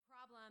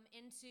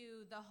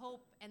into the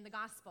hope and the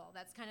gospel.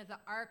 That's kind of the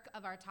arc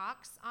of our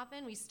talks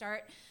often. We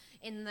start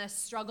in the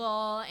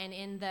struggle and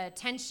in the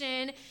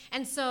tension.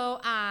 And so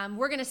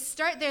we're going to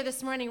start there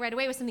this morning right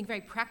away with something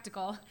very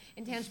practical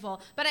and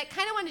tangible. But I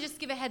kind of want to just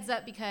give a heads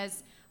up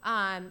because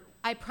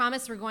I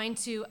promise we're going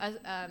to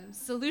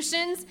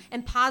solutions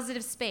and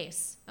positive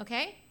space.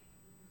 Okay?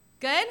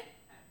 Good?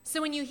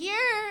 So when you hear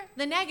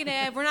the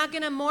negative, we're not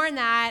going to mourn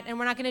that and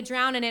we're not going to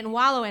drown in it and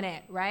wallow in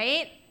it,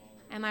 right?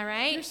 Am I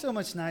right? You're so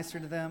much nicer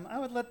to them. I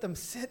would let them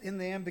sit in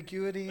the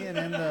ambiguity and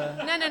in the...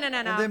 No.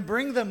 And then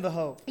bring them the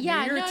hope.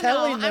 Yeah, You're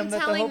telling them I'm that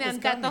telling the hope them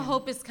is that coming. the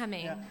hope is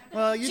coming. Yeah.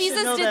 Well, you Jesus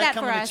should know did that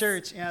coming for to us.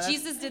 church. Yeah,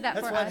 Jesus did that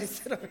for us. That's why they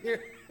sit over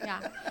here.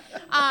 Yeah.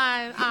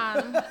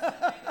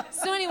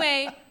 So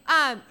anyway,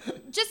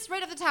 just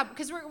right off the top,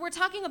 because we're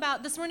talking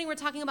about, this morning we're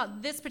talking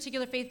about this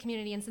particular faith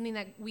community and something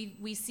that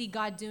we see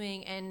God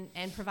doing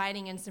and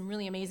providing in some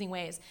really amazing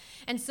ways.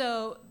 And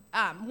so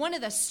one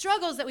of the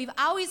struggles that we've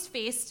always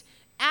faced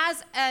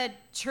as a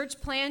church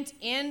plant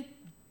in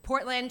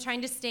Portland,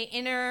 trying to stay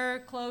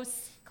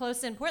close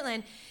in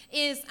Portland,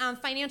 is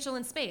financial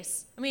and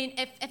space. I mean,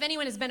 if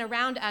anyone has been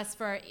around us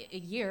for a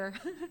year,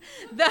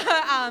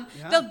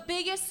 the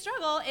biggest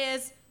struggle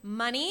is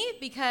money,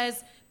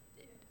 because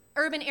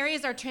urban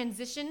areas are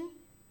transition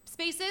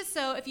spaces.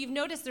 So if you've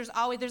noticed, there's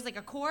like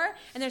a core,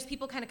 and there's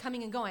people kind of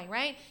coming and going,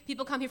 right?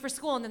 People come here for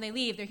school and then they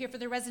leave. They're here for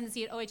their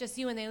residency at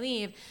OHSU and they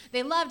leave.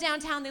 They love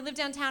downtown, they live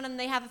downtown, and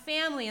they have a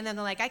family, and then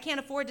they're like, I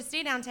can't afford to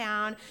stay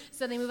downtown,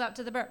 so they move out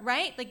to the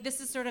right? Like, this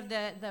is sort of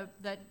the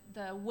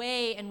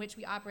way in which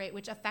we operate,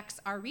 which affects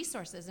our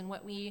resources and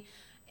what we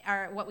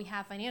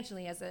have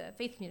financially as a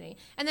faith community.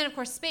 And then, of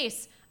course,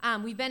 space.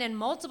 We've been in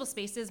multiple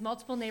spaces,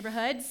 multiple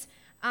neighborhoods,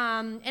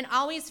 and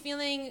always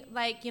feeling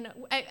like,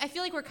 I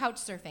feel like we're couch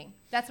surfing.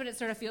 That's what it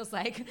sort of feels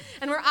like.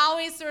 And we're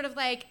always sort of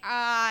like,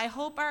 I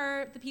hope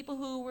the people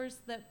who were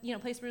the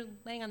place we're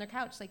laying on their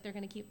couch, like they're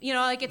going to keep,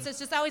 it's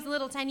just always a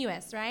little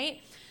tenuous, right?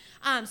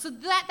 So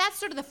that's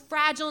sort of the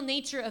fragile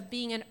nature of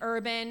being an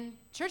urban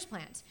church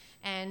plant.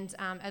 And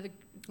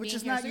which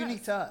is not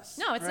unique to us.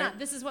 No, it's right? not.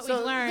 This is what we've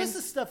learned. This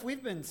is stuff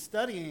we've been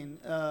studying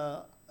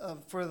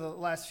for the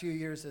last few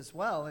years as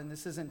well, and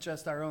this isn't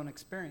just our own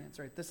experience,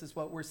 right? This is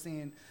what we're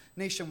seeing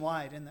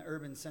nationwide in the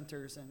urban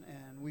centers, and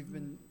we've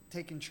been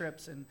taking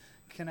trips and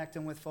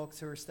connecting with folks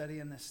who are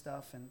studying this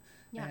stuff, and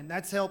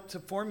that's helped to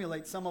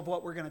formulate some of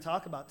what we're going to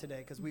talk about today,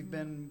 because we've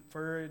been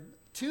for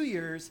 2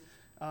 years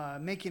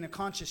making a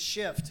conscious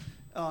shift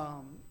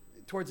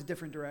towards a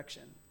different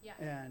direction. Yeah.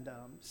 And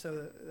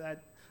so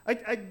that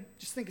I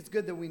just think it's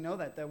good that we know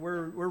that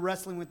we're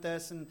wrestling with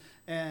this, and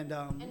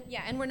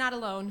we're not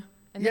alone.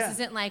 And this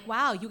isn't like,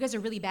 wow, you guys are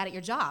really bad at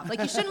your job. Like,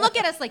 you shouldn't look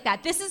at us like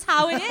that. This is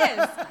how it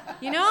is.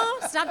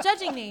 Stop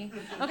judging me.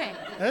 Okay.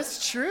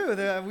 That's true.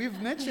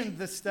 We've mentioned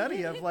the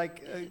study of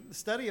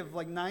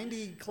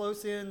 90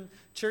 close-in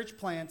church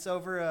plants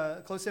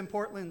close-in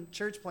Portland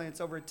church plants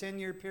over a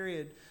 10-year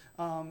period.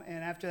 And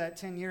after that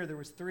 10-year, there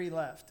was 3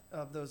 left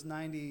of those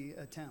 90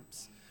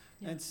 attempts.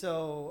 Yeah. And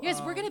so... You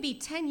guys, we're going to be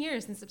 10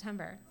 years in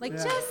September.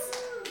 Just...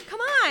 Come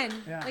on.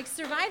 Yeah. Like,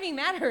 surviving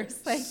matters.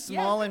 Like,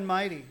 small and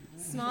mighty.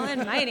 Small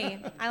and mighty.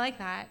 I like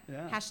that.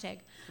 Yeah. Hashtag.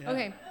 Yeah.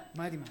 Okay.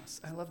 Mighty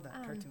Mouse. I loved that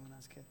cartoon when I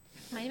was a kid.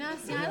 Mighty Mouse?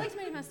 Yeah, I liked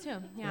Mighty Mouse too.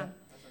 Yeah.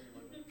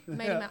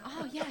 Mighty Mouse.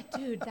 Oh, yeah,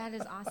 dude. That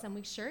is awesome.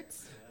 We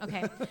shirts?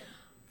 Okay.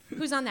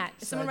 Who's on that?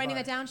 Is someone writing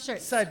that down?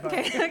 Shirts. Sidebar.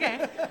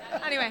 Okay.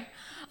 Anyway.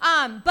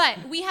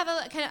 But we have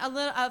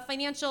a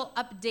financial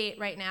update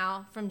right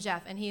now from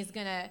Jeff, and he's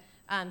going to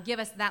give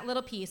us that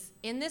little piece.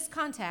 In this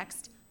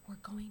context, we're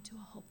going to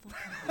a hopeful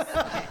place.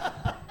 Okay.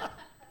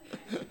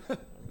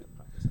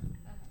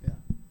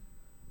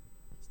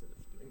 Instead of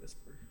doing this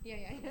for... Yeah.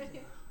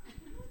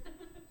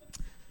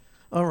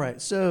 All right,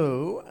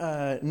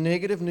 so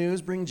negative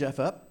news, bring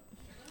Jeff up.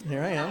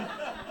 Here I am.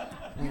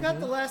 You got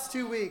the last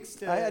 2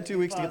 weeks. I had 2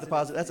 weeks to get the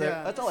positive.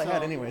 That's all I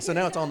had anyway. So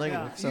now it's all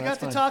negative. Yeah. So you got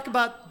to talk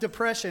about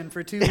depression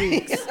for 2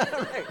 weeks.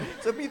 Right.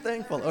 So be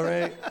thankful. All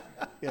right.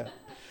 Yeah.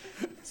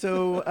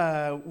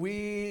 So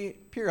we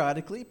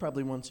periodically,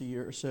 probably once a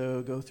year or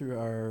so, go through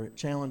our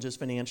challenges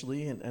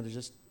financially, and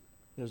there's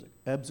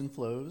ebbs and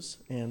flows.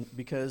 And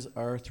because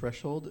our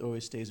threshold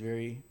always stays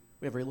we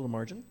have very little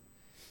margin,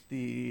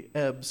 the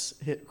ebbs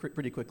hit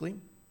pretty quickly.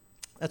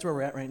 That's where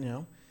we're at right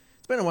now.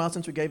 It's been a while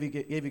since we gave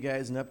you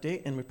guys an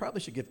update, and we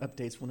probably should give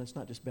updates when it's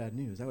not just bad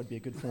news. That would be a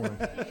good form.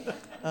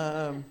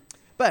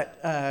 But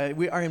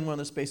we are in one of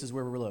those spaces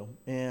where we're low,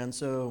 and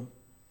so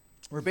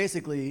we're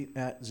basically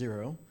at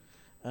zero.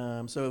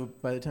 So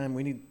by the time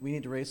we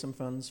need to raise some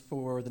funds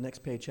for the next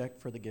paycheck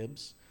for the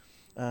Gibbs.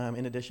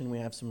 In addition, we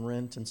have some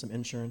rent and some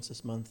insurance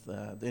this month.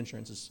 The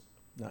insurance is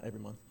not every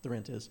month. The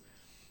rent is.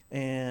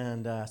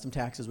 And some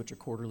taxes, which are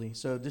quarterly.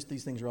 So just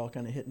these things are all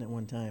kind of hitting at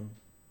one time.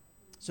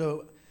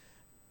 So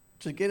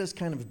to get us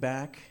kind of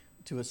back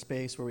to a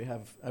space where we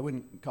have, I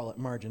wouldn't call it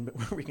margin, but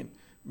where we can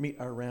meet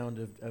our round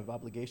of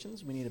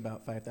obligations, we need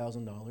about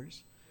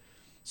 $5,000.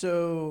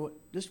 So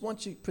just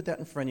want you to put that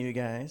in front of you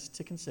guys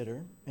to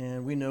consider.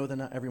 And we know that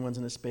not everyone's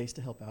in a space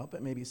to help out,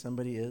 but maybe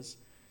somebody is.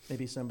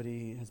 maybe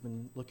somebody has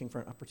been looking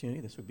for an opportunity.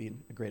 This would be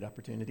a great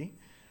opportunity.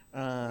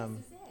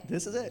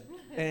 This is it.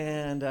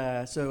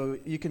 And so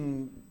you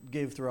can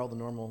give through all the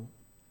normal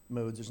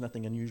modes. There's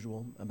nothing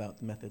unusual about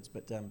the methods,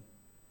 but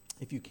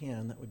if you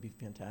can, that would be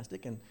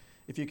fantastic. And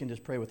if you can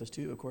just pray with us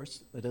too, of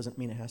course, that doesn't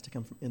mean it has to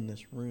come from in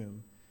this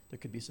room. There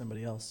could be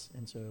somebody else.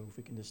 And so if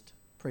we can just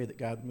pray that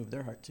God would move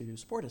their heart to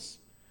support us.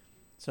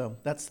 So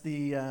that's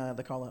the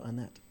call out on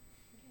that.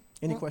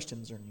 Any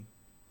questions or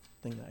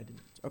anything that I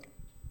didn't? Okay.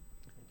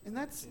 And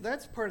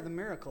that's part of the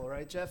miracle,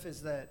 right, Jeff,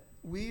 is that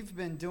we've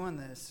been doing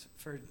this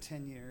for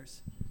 10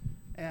 years.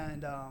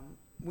 And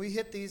we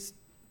hit these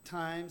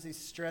times, these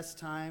stress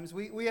times.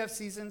 We have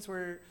seasons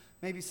where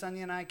maybe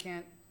Sunia and I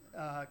can't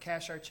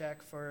cash our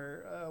check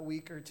for a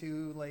week or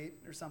two late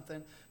or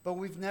something, but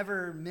we've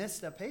never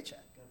missed a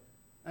paycheck.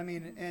 I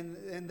mean,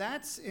 and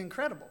that's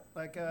incredible.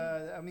 Like,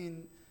 I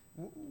mean,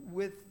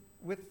 with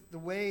the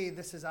way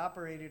this is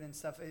operated and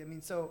stuff, I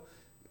mean, so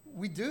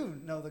we do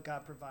know that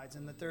God provides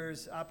and that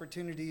there's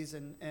opportunities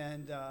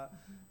and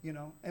you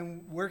know,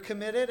 and we're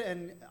committed,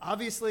 and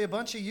obviously a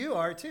bunch of you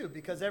are too,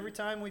 because every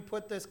time we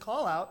put this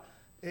call out,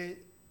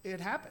 it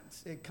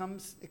happens. It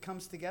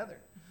comes together.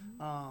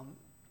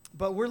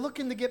 But we're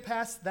looking to get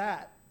past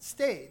that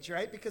stage,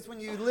 right? Because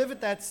when you live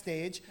at that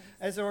stage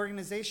as an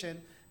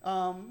organization,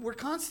 our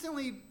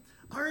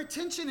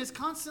attention is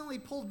constantly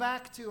pulled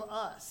back to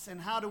us and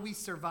how do we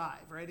survive,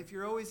 right? If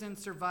you're always in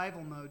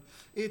survival mode,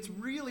 it's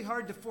really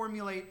hard to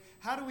formulate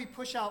how do we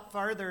push out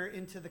farther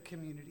into the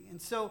community.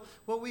 And so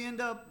what we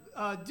end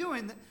up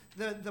doing,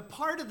 the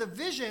part of the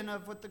vision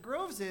of what the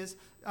Groves is,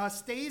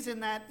 stays in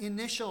that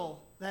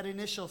initial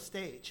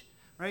stage.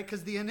 Right?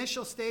 Because the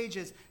initial stage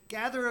is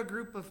gather a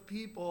group of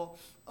people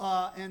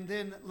and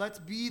then let's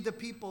be the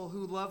people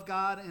who love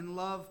God and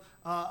love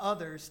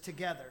others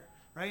together.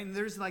 Right? And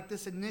there's like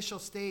this initial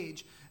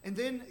stage. And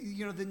then,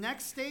 you know, the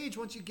next stage,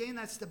 once you gain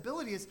that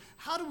stability, is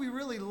how do we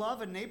really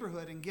love a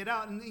neighborhood and get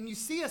out? And you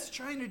see us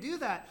trying to do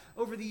that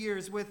over the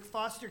years with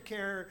foster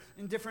care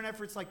and different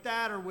efforts like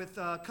that, or with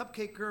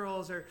Cupcake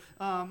Girls, or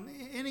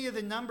any of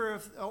the number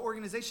of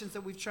organizations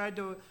that we've tried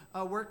to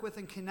work with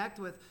and connect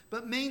with.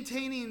 But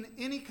maintaining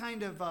any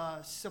kind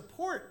of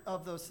support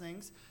of those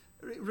things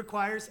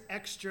requires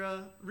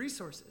extra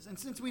resources. And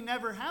since we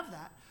never have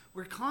that,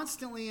 we're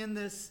constantly in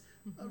this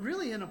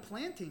really in a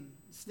planting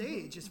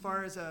stage as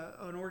far as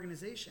an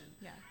organization.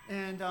 Yeah.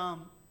 And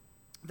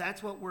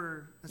that's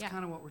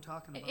kind of what we're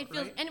talking about. It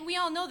feels, right? And we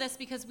all know this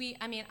because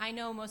I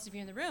know most of you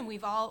in the room, we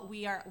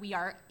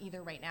are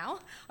either right now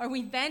or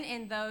we've been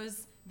in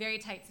those very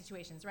tight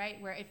situations,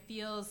 right? Where it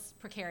feels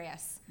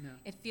precarious. Yeah.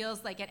 It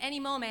feels like at any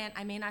moment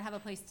I may not have a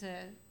place to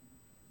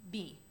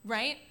be,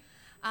 right?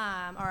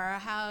 Or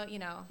how, you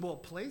know. Well,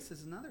 place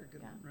is another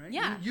good one, right?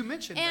 Yeah. You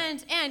mentioned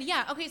that. And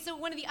yeah, okay, so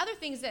one of the other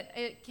things that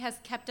it has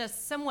kept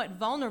us somewhat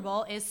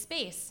vulnerable is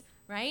space,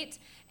 right?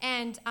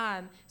 And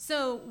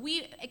so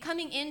we,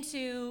 coming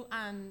into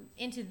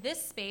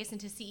this space,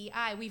 into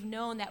CEI, we've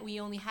known that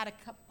we only had a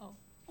couple,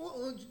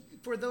 Well,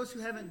 for those who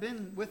haven't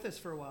been with us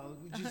for a while,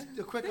 just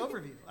a quick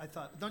overview, I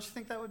thought. Don't you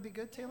think that would be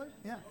good, Taylor?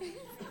 Yeah.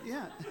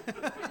 Yeah.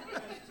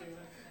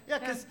 Yeah,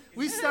 because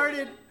we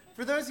started...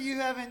 For those of you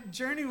who haven't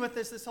journeyed with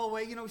us this whole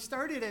way, you know, we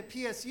started at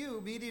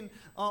PSU, meeting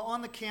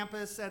on the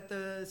campus at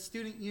the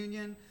student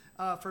union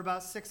for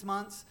about 6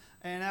 months,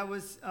 and it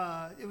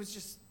was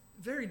just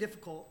very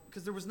difficult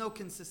because there was no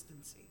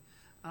consistency.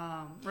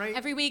 Right?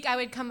 Every week I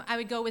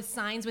would go with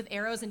signs with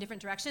arrows in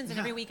different directions, and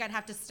every week I'd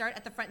have to start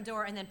at the front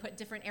door and then put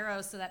different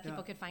arrows so that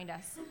people could find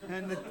us.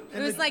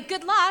 It was like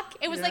good luck.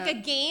 It was like a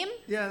game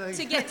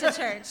to get to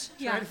church.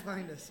 Try to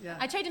find us. Yeah.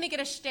 I tried to make it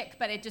a shtick,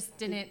 but it just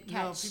didn't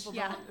catch. No, people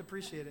don't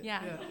appreciate it.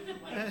 Yeah.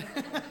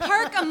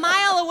 Park a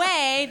mile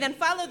away, then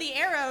follow the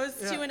arrows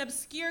to an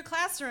obscure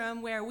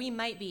classroom where we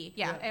might be.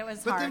 Yeah. It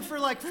was hard. But then for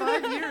like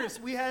 5 years,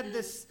 we had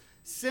this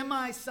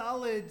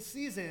semi-solid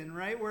season,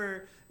 right,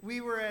 where we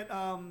were at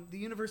the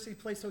University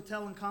Place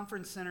Hotel and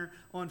Conference Center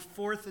on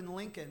 4th and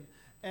Lincoln.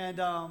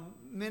 And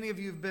many of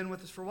you have been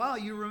with us for a while.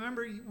 You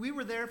remember we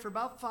were there for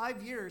about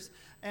 5 years.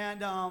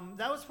 And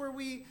that was where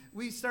we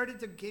started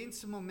to gain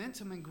some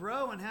momentum and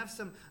grow and have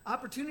some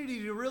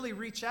opportunity to really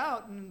reach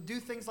out and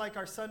do things like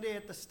our Sunday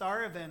at the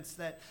Star events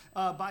that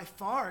by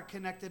far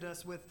connected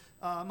us with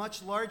a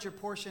much larger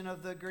portion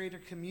of the greater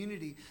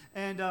community.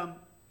 And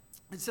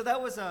so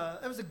that was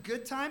a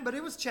good time, but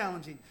it was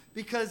challenging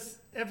because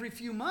every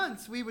few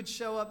months we would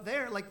show up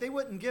there. Like, they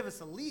wouldn't give us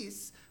a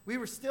lease. We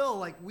were still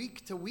like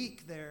week to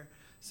week there.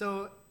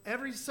 So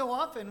every so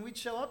often we'd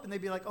show up and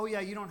they'd be like, oh yeah,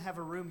 you don't have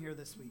a room here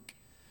this week.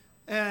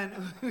 And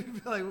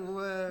we'd be like,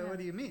 what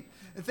do you mean?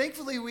 And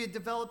thankfully we had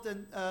developed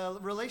a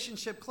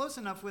relationship close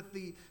enough with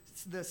the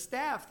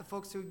staff, the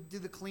folks who do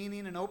the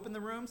cleaning and open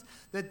the rooms,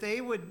 that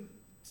they would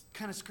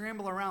kind of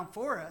scramble around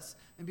for us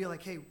and be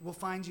like, hey, we'll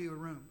find you a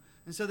room.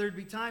 And so there'd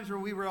be times where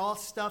we were all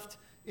stuffed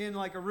in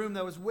like a room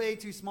that was way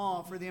too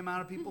small for the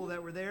amount of people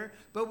that were there,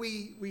 but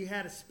we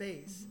had a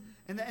space.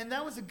 And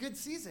that was a good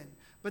season.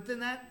 But then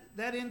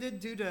that ended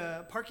due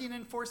to parking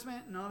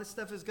enforcement, and all this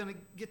stuff is going to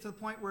get to the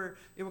point where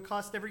it would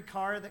cost every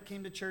car that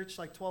came to church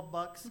like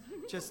 $12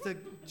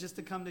 just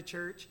to come to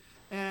church.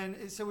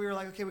 And so we were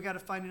like, okay, we got to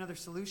find another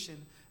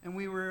solution. And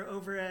we were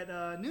over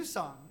at New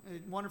Song, a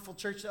wonderful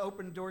church that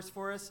opened doors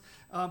for us.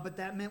 But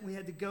that meant we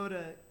had to go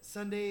to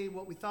Sunday,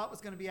 what we thought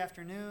was going to be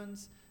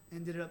afternoons,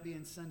 ended up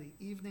being Sunday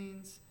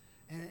evenings.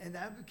 And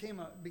that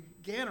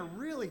began a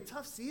really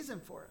tough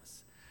season for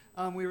us.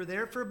 We were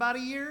there for about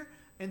a year.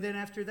 And then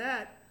after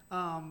that,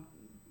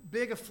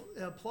 big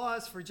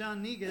applause for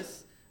John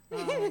Negus,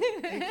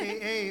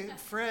 a.k.a.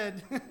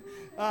 Fred,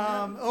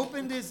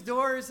 opened his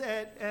doors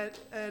at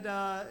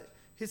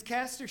his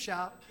caster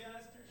shop.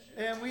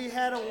 And we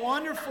had a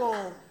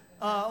wonderful,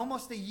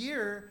 almost a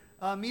year,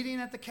 meeting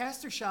at the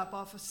caster shop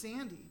off of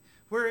Sandy,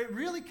 where it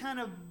really kind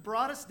of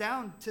brought us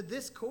down to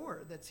this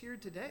core that's here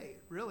today.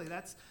 Really,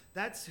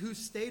 that's who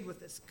stayed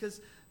with us. Because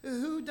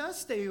who does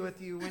stay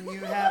with you when you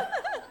have...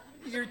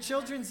 Your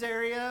children's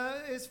area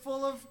is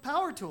full of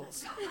power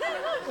tools.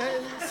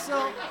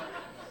 So,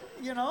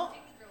 you know.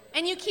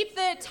 And you keep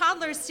the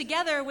toddlers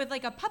together with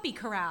like a puppy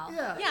corral.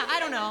 Yeah. Yeah, I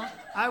don't know.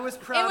 I was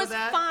proud of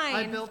that. Fine.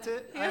 I built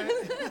it. I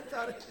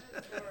thought it.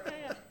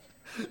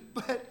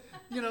 But,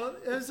 you know,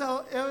 it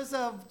was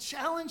a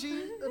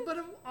challenging but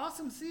an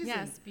awesome season.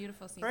 Yes,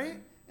 beautiful season. Right?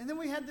 And then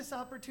we had this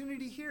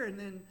opportunity here, and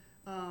then,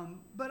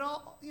 but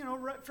all, you know,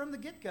 right from the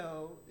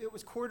get-go, it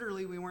was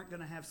quarterly. We weren't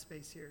going to have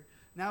space here.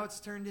 Now it's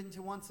turned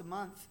into once a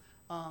month.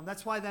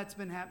 That's why that's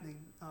been happening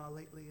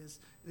lately. Is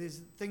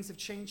things have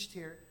changed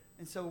here,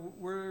 and so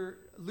we're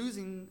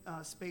losing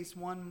space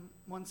one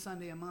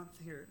Sunday a month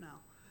here now,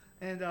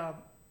 and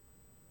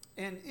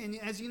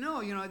as you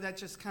know, that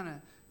just kind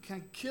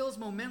of kills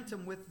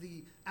momentum with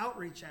the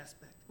outreach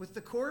aspect. With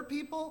the core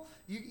people,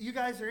 you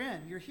guys are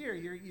in. You're here.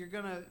 You're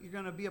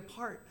gonna be a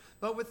part.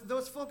 But with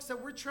those folks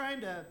that we're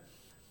trying to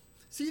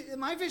see,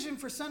 my vision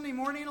for Sunday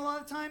morning a lot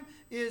of the time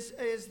is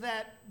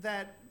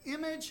that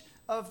image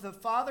of the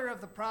father of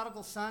the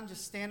prodigal son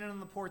just standing on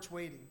the porch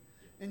waiting.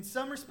 In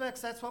some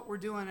respects, that's what we're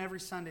doing every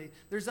Sunday.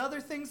 There's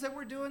other things that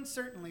we're doing,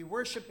 certainly,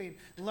 worshiping,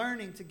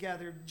 learning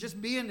together,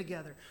 just being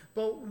together.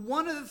 But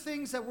one of the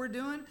things that we're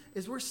doing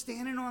is we're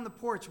standing on the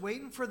porch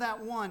waiting for that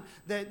one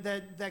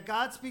that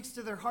God speaks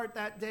to their heart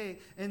that day,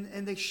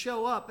 and they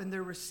show up and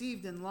they're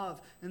received in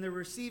love and they're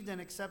received in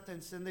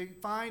acceptance and they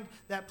find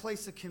that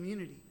place of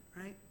community,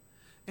 right?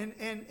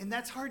 And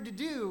that's hard to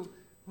do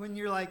when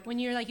you're like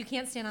you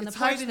can't stand on the it's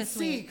porch hide and this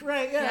seek, week.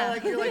 right? Yeah,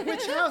 like you're like,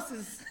 which house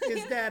is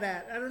Dad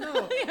at? I don't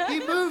know. Yeah.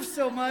 He moves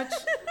so much.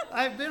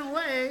 I've been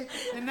away,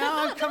 and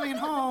now I'm coming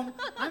home.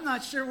 I'm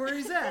not sure where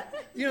he's at.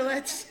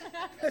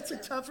 That's a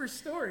tougher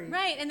story,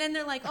 right? And then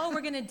they're like, oh,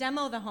 we're going to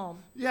demo the home.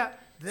 Yeah.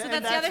 So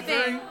that's the other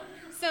thing.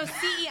 So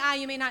CEI,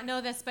 you may not know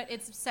this, but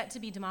it's set to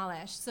be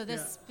demolished. So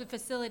this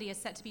facility is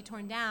set to be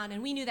torn down,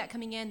 and we knew that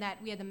coming in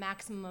that we had the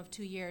maximum of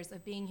 2 years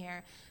of being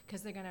here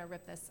because they're going to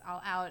rip this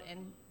all out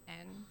and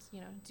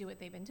do what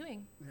they've been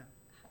doing,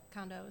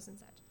 condos and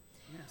such.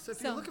 Yeah. So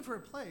if you're looking for a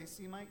place,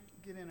 you might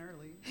get in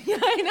early. Yeah,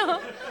 I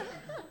know.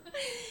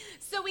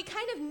 So we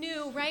kind of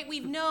knew, right?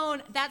 We've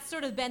known that's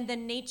sort of been the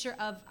nature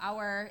of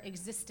our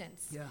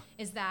existence. Yeah.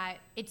 Is that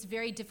it's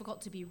very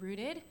difficult to be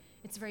rooted.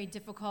 It's very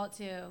difficult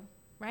to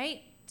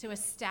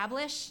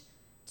establish,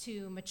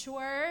 to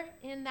mature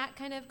in that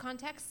kind of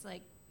context.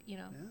 Like,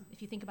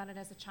 if you think about it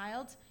as a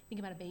child, think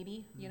about a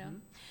baby,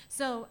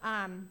 So,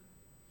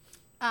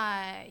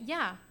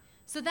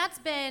 So that's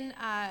been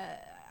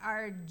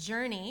our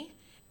journey.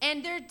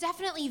 And there are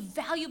definitely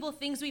valuable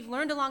things we've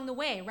learned along the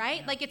way, right?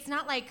 Yeah. Like, it's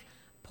not like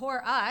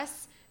poor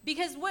us.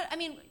 Because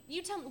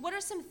you tell me, what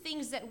are some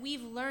things that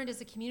we've learned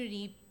as a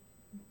community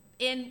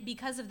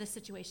because of this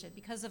situation,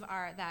 because of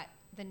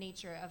the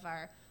nature of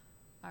our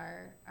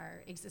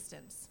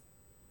existence?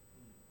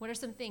 What are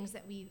some things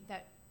that we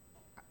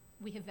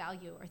have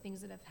value, or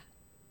things that have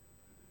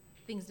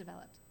things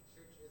developed?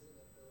 Church isn't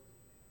a building.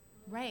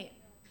 Right.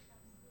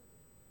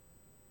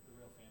 The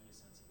real family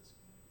sense of this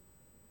community.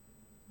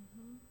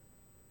 Mm-hmm.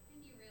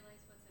 And you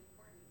realize what's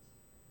important.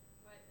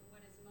 What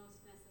is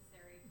most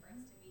necessary for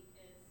us to meet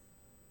is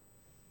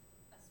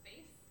a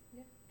space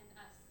and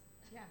us.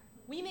 Yeah.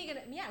 We made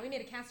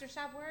a caster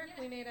shop work. Yeah.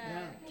 We made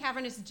a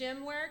cavernous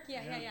gym work.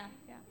 Yeah. We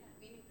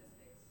need the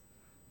space.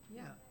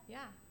 Yeah.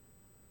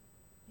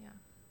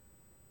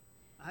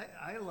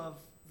 I love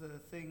the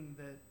thing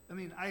that,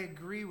 I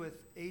agree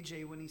with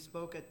AJ when he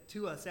spoke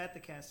to us at the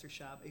caster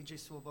shop. AJ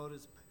Swoboda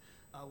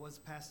was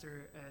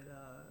pastor at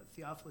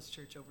Theophilus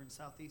Church over in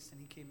Southeast,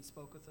 and he came and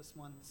spoke with us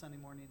one Sunday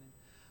morning.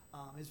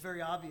 And it's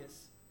very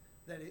obvious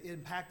that it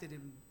impacted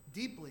him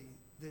deeply,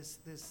 this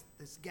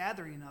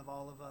gathering of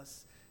all of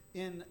us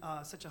in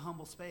such a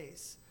humble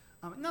space.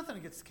 Nothing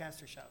against the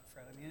caster shop,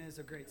 Fred. It is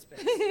a great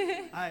space.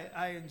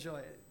 I enjoy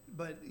it.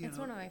 But it's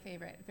one of my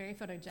favorite. Very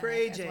photogenic. For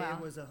AJ, as well.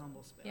 it was a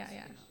humble space.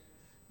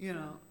 Yeah.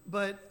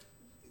 But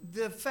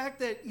the fact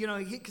that,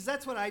 because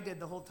that's what I did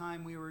the whole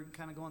time we were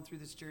kind of going through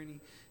this journey,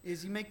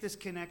 is you make this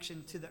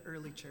connection to the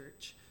early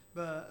church.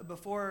 But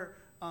before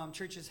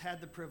churches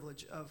had the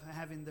privilege of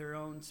having their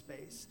own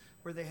space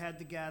where they had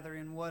to gather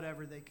in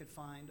whatever they could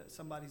find,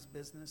 somebody's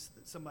business,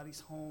 somebody's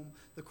home,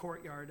 the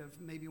courtyard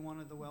of maybe one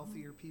of the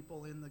wealthier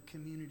people in the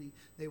community,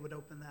 they would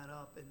open that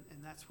up,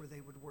 and that's where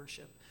they would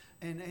worship.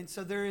 And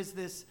so there is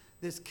this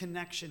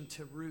connection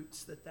to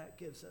roots that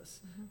gives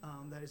us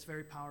that is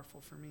very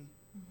powerful for me.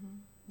 Mm-hmm.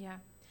 Yeah.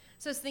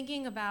 So I was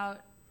thinking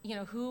about,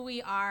 who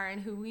we are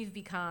and who we've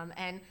become.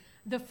 And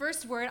the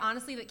first word,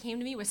 honestly, that came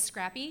to me was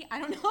scrappy. I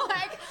don't know,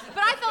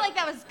 but I felt like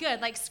that was good.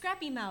 Like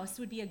Scrappy Mouse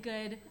would be a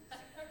good,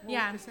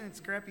 yeah. Isn't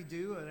Scrappy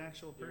Doo an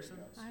actual person?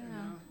 I don't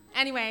know.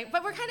 Anyway,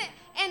 but we're kind of,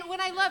 and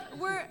what I love,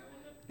 we're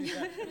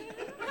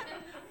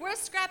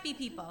scrappy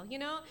people,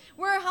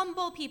 We're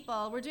humble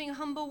people. We're doing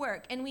humble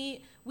work. And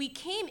we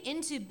came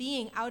into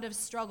being out of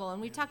struggle. And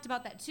we've talked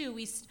about that too.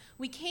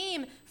 We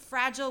came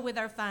fragile with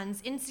our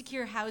funds,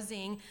 insecure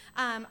housing.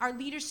 Our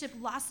leadership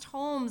lost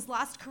homes,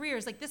 lost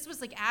careers. Like this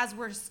was like as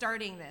we're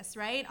starting this,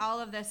 right? All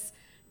of this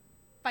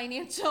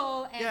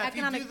financial and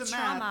economic if you do the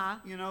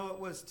trauma. Math, it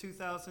was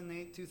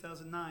 2008,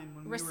 2009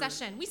 when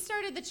recession. We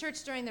started the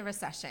church during the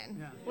recession.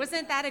 Yeah.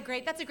 Wasn't that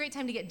that's a great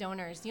time to get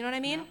donors. You know what I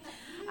mean?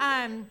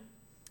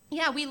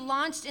 Yeah. We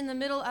launched in the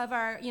middle of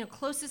our,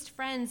 closest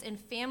friends and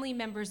family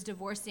members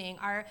divorcing.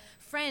 Our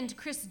friend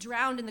Chris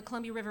drowned in the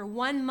Columbia River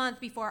 1 month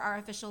before our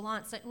official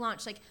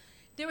launch. Like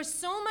there was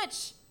so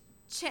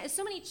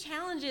many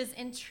challenges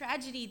and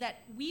tragedy that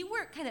we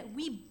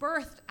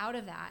birthed out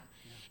of that.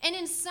 And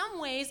in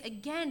some ways,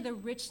 again, the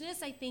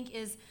richness, I think,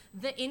 is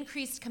the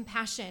increased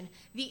compassion,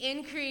 the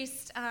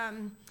increased,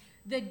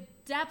 the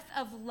depth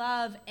of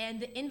love,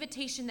 and the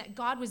invitation that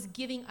God was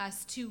giving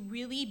us to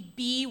really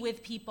be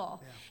with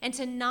people. Yeah. And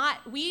to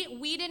not,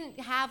 we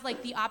didn't have,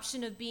 the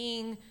option of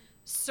being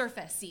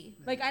surfacey.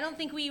 Like, I don't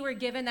think we were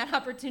given that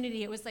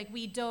opportunity. It was like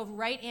we dove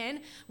right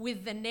in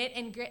with the knit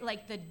and grit,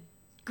 the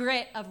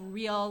grit of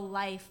real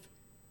life,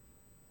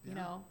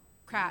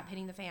 crap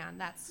hitting the fan.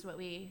 That's what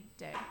we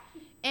did.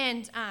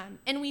 And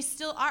we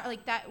still are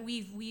like that.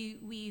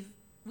 We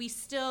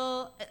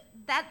still,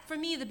 that for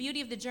me, the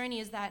beauty of the journey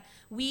is that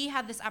we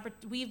have this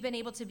we've been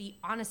able to be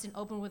honest and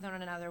open with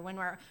one another when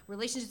our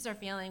relationships are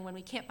failing, when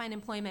we can't find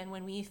employment,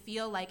 when we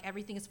feel like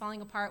everything is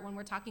falling apart, when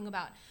we're talking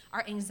about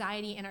our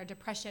anxiety and our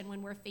depression,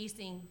 when we're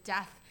facing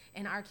death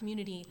in our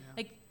community. Yeah.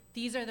 Like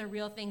these are the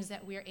real things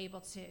that we're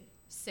able to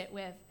sit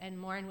with and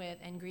mourn with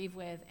and grieve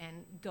with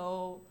and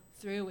go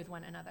through with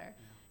one another.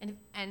 Yeah.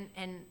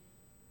 And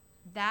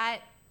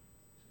that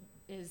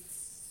is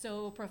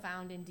so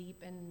profound and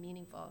deep and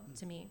meaningful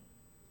to me.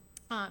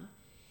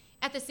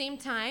 At the same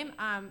time,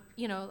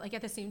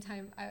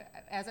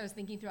 as I was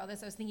thinking through all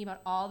this, I was thinking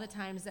about all the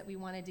times that we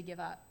wanted to give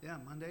up. Yeah,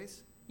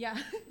 Mondays. Yeah,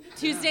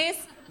 Tuesdays,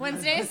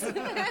 Wednesdays,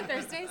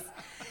 Thursdays.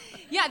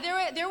 Yeah,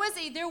 there was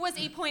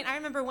a point. I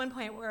remember one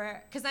point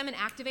where, because I'm an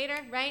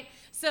activator, right?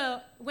 So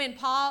when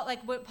Paul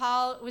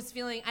was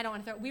feeling, I don't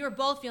want to throw. We were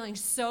both feeling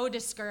so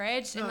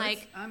discouraged and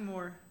I'm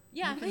more.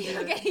 Yeah.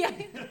 Okay. Yeah.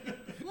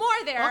 More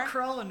there. I'll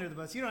crawl under the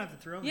bus. You don't have to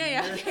throw me.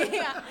 Yeah.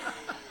 Yeah.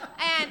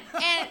 And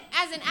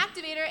as an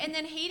activator, and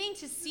then hating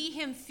to see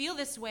him feel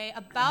this way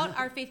about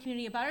our faith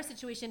community, about our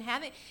situation,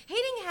 having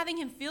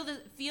him feel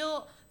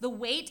the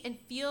weight and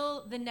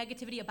feel the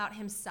negativity about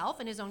himself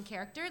and his own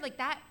character, like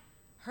that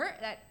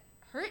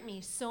hurt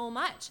me so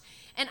much.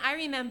 And I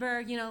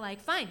remember,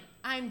 fine,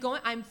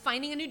 I'm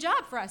finding a new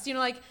job for us,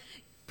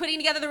 putting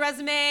together the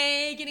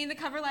resume, getting the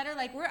cover letter,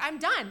 I'm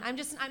done. I'm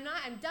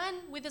done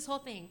with this whole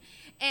thing.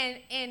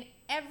 And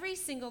every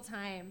single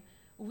time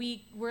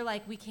we're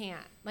like, we can't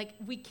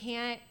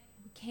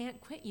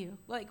quit you.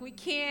 We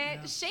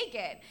can't shake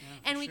it.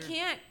 Yeah, and we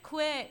can't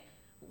quit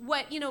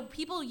what,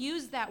 people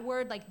use that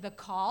word, the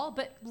call,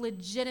 but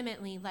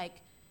legitimately,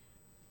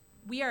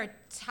 we are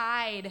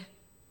tied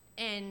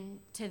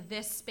into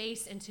this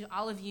space and to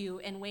all of you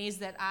in ways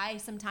that I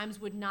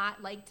sometimes would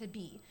not like to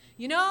be.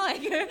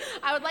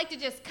 I would like to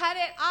just cut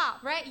it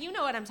off, right? You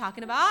know what I'm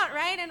talking about,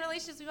 right? In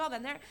relationships, we've all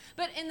been there.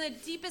 But in the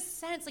deepest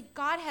sense,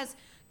 God has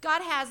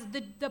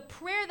the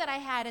prayer that I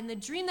had and the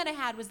dream that I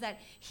had was that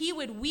he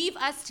would weave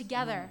us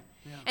together.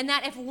 Yeah. And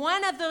that if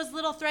one of those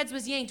little threads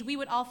was yanked, we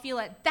would all feel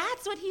it.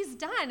 That's what he's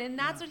done, and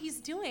that's what he's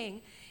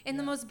doing in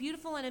the most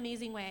beautiful and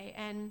amazing way.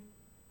 And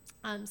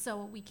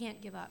so we can't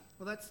give up.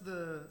 Well, that's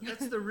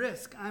the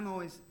risk. I'm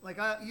always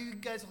you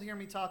guys will hear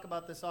me talk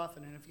about this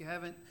often, and if you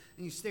haven't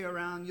and you stay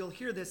around, you'll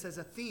hear this as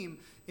a theme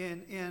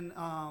in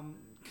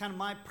kind of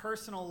my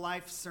personal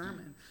life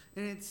sermon,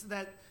 and it's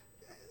that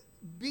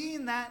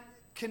being that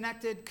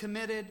connected,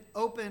 committed,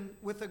 open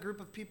with a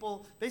group of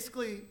people,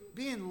 basically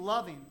being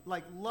loving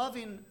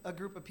a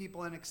group of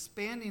people and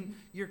expanding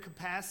your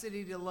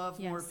capacity to love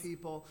more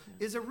people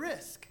is a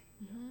risk,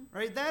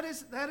 right? That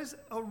is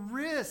a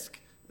risk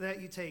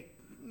that you take.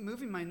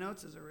 Moving my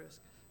notes is a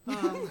risk.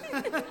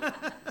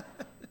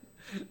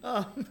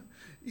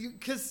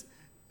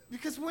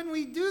 Because when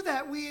we do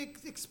that, we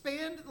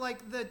expand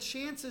the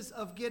chances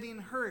of getting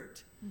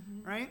hurt,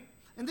 right?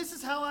 And this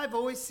is how I've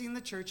always seen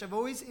the church. I've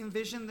always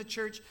envisioned the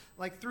church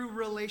like through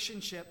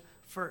relationship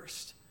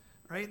first,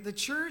 right? The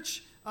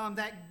church,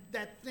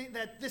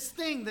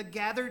 the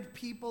gathered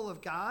people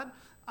of God,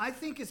 I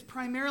think is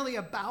primarily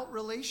about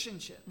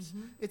relationships.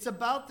 It's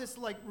about this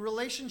like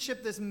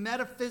relationship, this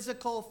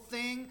metaphysical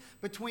thing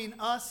between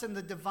us and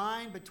the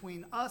divine,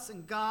 between us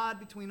and God,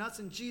 between us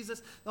and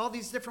Jesus, all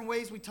these different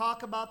ways we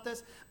talk about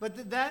this.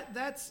 But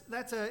that's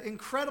an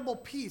incredible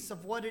piece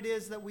of what it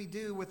is that we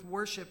do with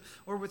worship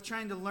or with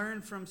trying to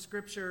learn from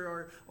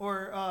Scripture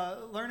or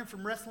learning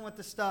from wrestling with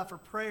the stuff or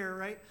prayer,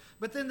 right?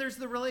 But then there's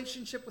the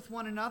relationship with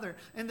one another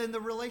and then the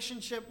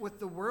relationship with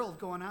the world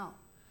going out.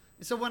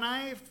 So when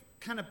I've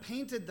kind of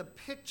painted the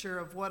picture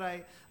of what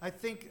I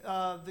think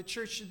the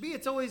church should be,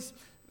 it's always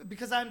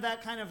because I'm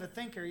that kind of a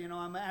thinker.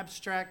 I'm an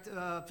abstract,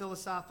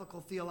 philosophical,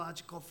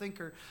 theological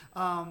thinker.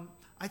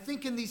 I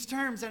think in these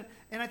terms, and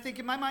I think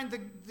in my mind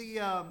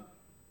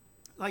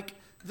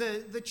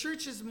the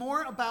church is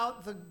more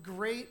about the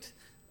Great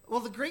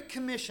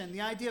Commission.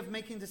 The idea of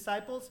making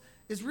disciples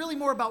is really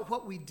more about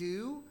what we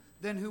do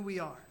than who we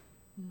are,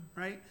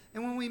 right?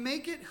 And when we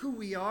make it who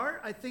we are,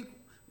 I think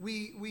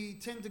we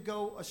tend to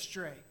go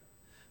astray.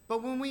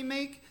 But when we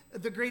make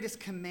the greatest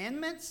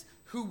commandments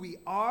who we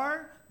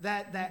are,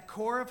 that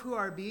core of who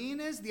our being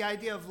is, the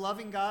idea of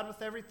loving God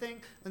with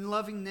everything and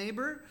loving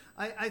neighbor,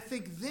 I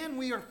think then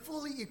we are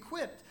fully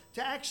equipped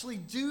to actually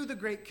do the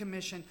Great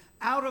Commission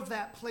out of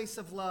that place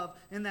of love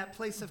and that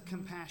place of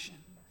compassion.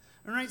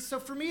 All right, so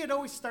for me, it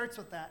always starts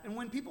with that. And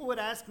when people would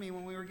ask me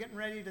when we were getting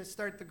ready to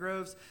start the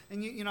Groves,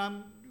 and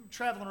I'm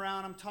traveling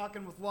around, I'm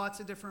talking with lots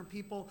of different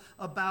people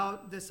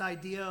about this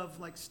idea of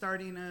like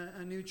starting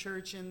a new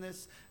church in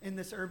this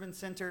urban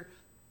center,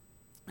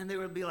 and they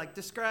would be like,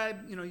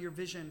 describe your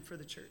vision for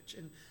the church.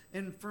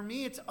 And for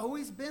me, it's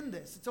always been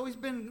this. It's always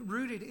been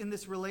rooted in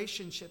this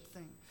relationship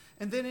thing.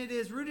 And then it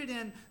is rooted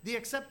in the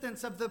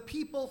acceptance of the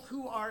people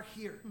who are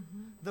here,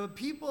 the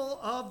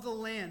people of the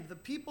land, the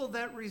people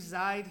that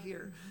reside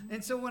here.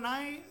 And so when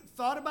I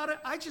thought about it,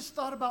 I just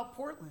thought about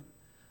Portland.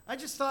 I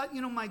just thought,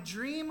 my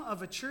dream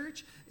of a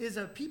church is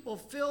a people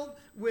filled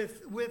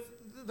with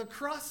the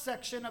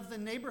cross-section of the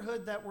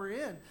neighborhood that we're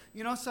in.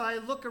 So I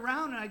look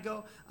around and I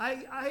go,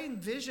 I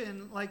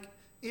envision like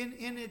at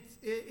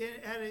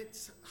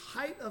its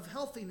height of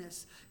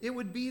healthiness, it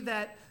would be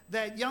that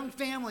young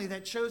family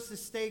that chose to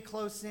stay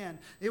close in.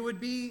 It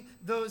would be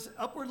those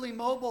upwardly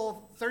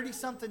mobile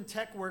 30-something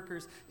tech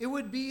workers. It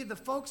would be the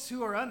folks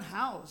who are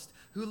unhoused,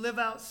 who live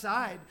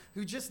outside,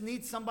 who just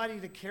need somebody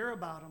to care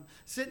about them.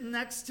 Sitting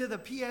next to the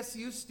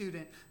PSU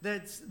student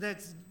that's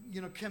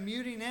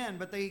commuting in,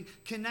 but they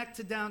connect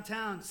to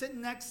downtown.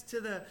 Sitting next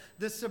to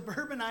the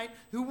suburbanite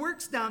who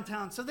works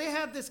downtown. So they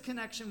have this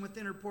connection with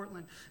Inner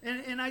Portland.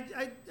 And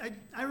I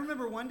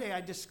remember one day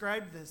I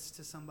described this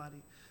to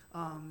somebody.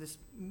 This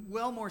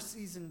well more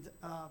seasoned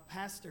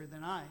pastor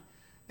than I.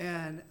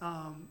 And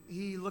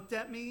he looked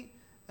at me.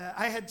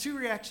 I had two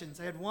reactions.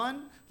 I had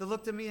one that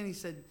looked at me and he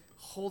said,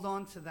 hold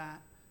on to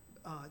that.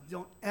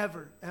 Don't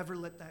ever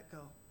let that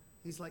go.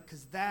 He's like,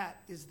 because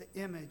that is the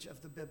image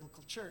of the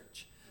biblical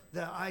church.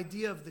 The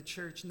idea of the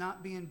church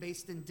not being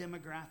based in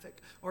demographic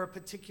or a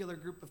particular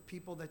group of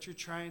people that you're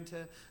trying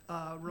to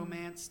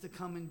romance to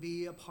come and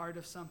be a part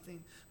of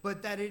something,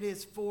 but that it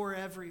is for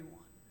everyone.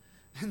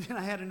 And then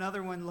I had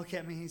another one look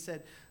at me. He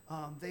said,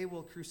 they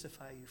will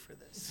crucify you for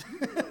this.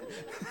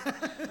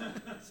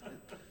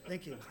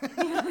 Thank you.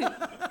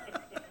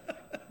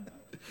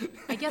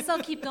 I guess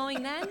I'll keep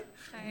going then.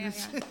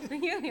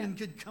 In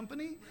good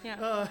company.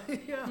 Yeah.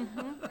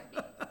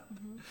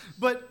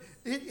 But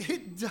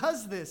it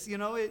does this,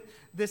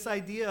 this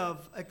idea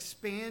of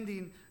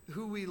expanding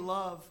who we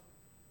love,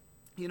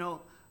 it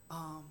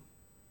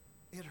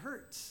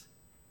hurts,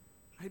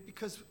 right?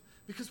 Because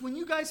when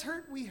you guys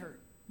hurt, we hurt.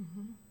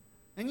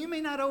 And you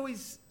may not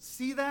always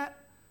see that,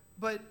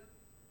 but,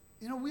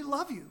 we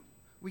love you.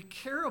 We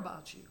care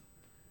about you.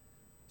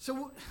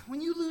 So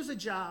when you lose a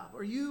job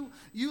or you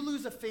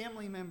lose a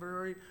family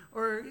member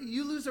or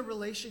you lose a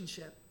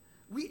relationship,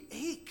 we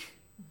ache.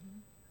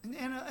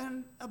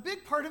 And a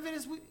big part of it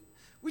is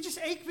we just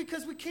ache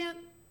because we can't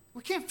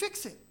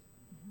fix it.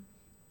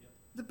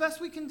 The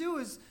best we can do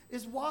is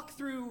walk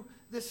through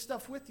this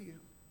stuff with you.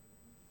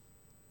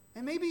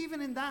 And maybe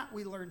even in that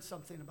we learn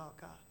something about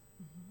God.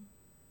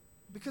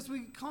 Because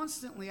we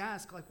constantly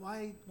ask, like,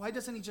 why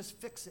doesn't he just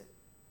fix it?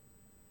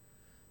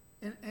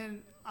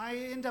 And I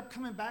end up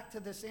coming back to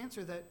this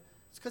answer that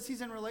it's because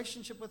he's in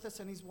relationship with us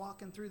and he's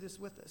walking through this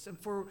with us. And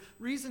for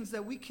reasons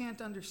that we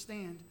can't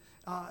understand,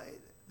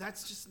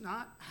 that's just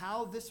not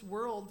how this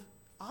world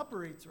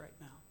operates right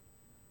now.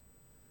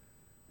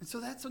 And so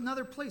that's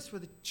another place where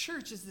the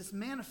church is this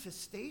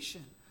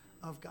manifestation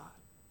of God,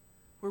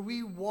 where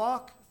we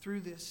walk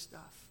through this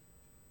stuff,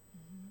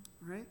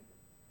 right?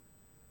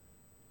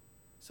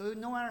 So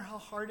no matter how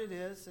hard it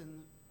is,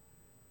 and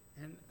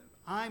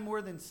I,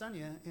 more than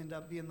Sunia, end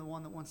up being the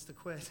one that wants to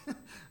quit,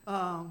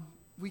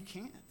 we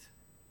can't,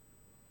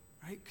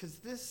 right? Because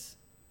this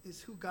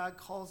is who God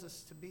calls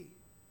us to be.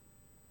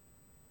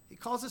 He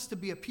calls us to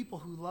be a people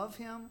who love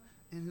him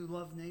and who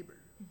love neighbor.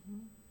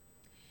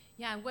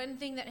 Yeah, one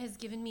thing that has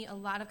given me a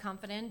lot of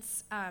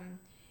confidence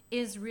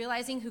is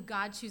realizing who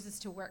God chooses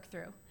to work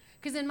through.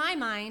 Because in my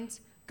mind,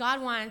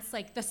 God wants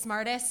like the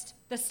smartest,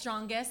 the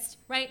strongest,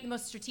 right? The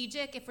most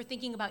strategic. If we're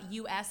thinking about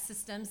U.S.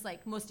 systems,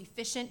 like most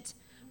efficient,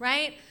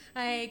 right?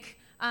 Like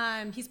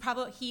he's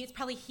probably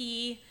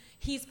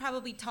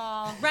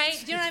tall,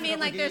 right? Do you know what I mean?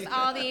 Like there's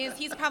all these.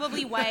 He's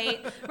probably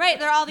white, right?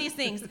 There are all these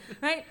things,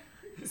 right?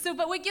 So,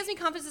 but what gives me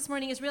confidence this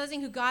morning is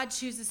realizing who God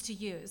chooses to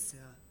use.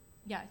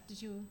 Yeah.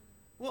 Did you?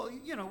 Well,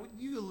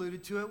 you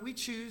alluded to it. We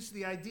choose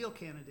the ideal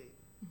candidate,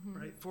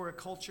 right, for a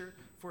culture,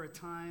 for a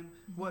time,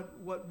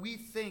 what we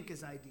think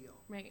is ideal.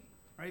 Right.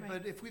 Right?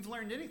 But if we've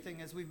learned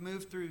anything as we've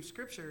moved through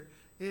Scripture,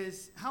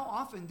 is how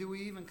often do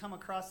we even come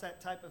across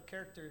that type of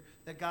character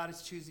that God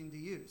is choosing to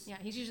use? Yeah,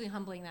 he's usually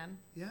humbling them.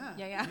 Yeah.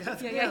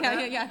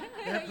 Yeah.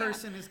 That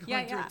person is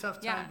going through a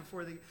tough time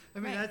before they. I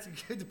mean, that's a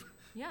good.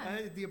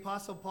 Yeah. The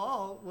Apostle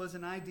Paul was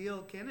an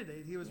ideal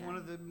candidate. He was one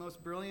of the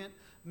most brilliant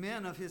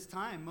men of his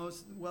time,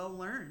 most well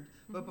learned.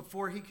 But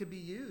before he could be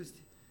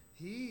used,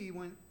 he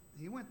went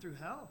through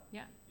hell.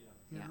 Yeah.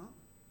 You know?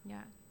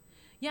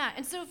 Yeah.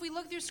 And so if we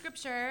look through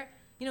Scripture,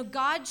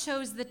 God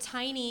chose the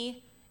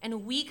tiny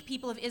and weak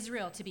people of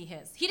Israel to be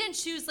his. He didn't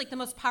choose like the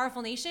most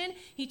powerful nation.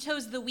 He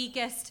chose the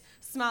weakest,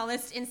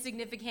 smallest,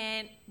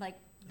 insignificant, like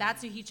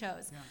that's who he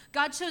chose. Yeah.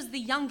 God chose the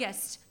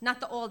youngest, not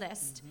the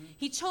oldest.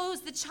 He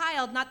chose the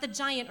child, not the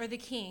giant or the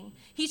king.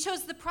 He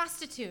chose the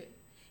prostitute.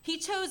 He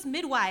chose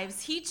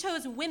midwives. He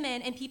chose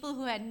women and people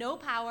who had no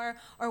power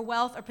or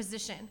wealth or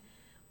position.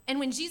 And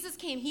when Jesus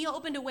came, he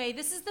opened a way.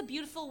 This is the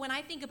beautiful, when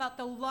I think about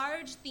the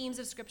large themes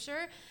of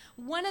Scripture,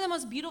 one of the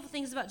most beautiful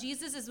things about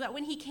Jesus is that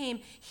when he came,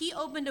 he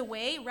opened a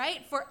way,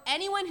 right, for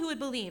anyone who would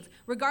believe,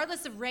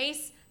 regardless of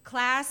race,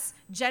 class,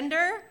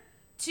 gender,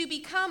 to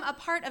become a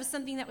part of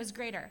something that was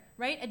greater,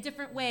 right? A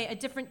different way, a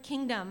different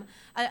kingdom,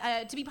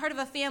 to be part of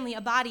a family,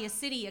 a body, a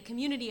city, a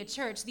community, a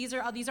church. These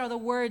are the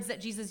words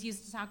that Jesus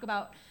used to talk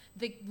about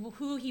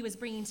who he was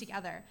bringing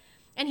together.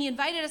 And he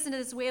invited us into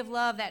this way of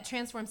love that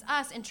transforms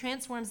us and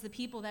transforms the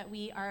people that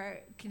we are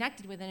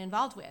connected with and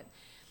involved with.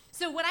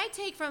 So what I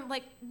take from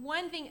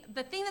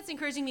the thing that's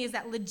encouraging me is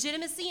that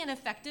legitimacy and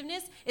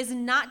effectiveness is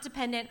not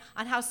dependent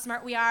on how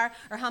smart we are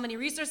or how many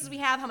resources we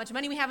have, how much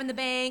money we have in the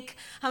bank,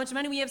 how much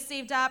money we have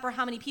saved up, or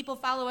how many people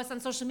follow us on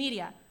social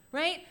media,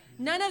 right?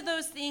 None of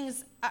those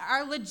things are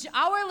our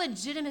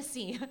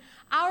legitimacy,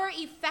 our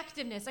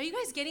effectiveness. Are you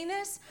guys getting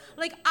this?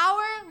 Like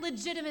our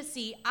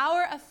legitimacy,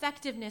 our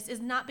effectiveness is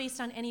not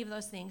based on any of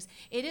those things.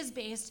 It is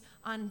based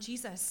on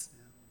Jesus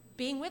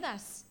being with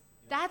us.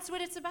 That's what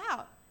it's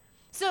about.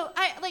 So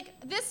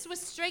this was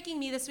striking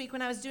me this week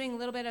when I was doing a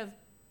little bit of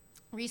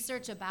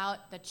research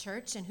about the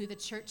church and who the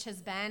church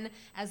has been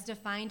as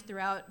defined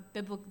throughout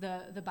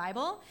the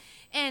Bible.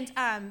 And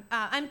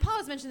Paul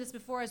has mentioned this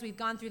before as we've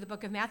gone through the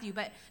book of Matthew,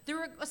 but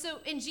so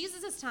in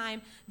Jesus'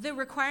 time, the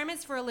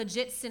requirements for a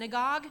legit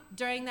synagogue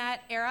during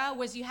that era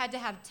was you had to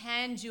have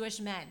 10 Jewish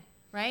men,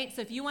 right?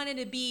 So if you wanted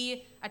to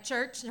be a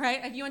church, right,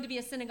 if you wanted to be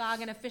a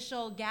synagogue, an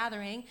official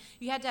gathering,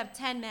 you had to have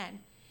 10 men.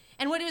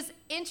 And what was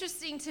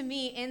interesting to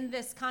me in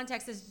this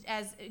context is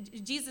as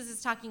Jesus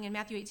is talking in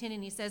Matthew 18,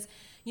 and he says,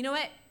 you know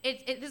what,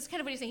 this is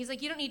kind of what he's saying. He's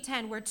like, you don't need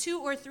 10. Where 2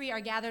 or 3 are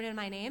gathered in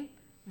my name,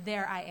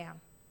 there I am.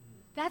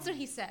 That's what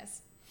he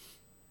says.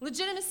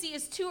 Legitimacy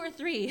is 2 or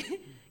 3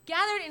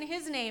 gathered in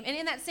his name. And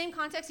in that same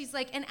context, he's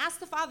like, and ask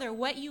the Father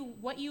what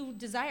you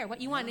desire,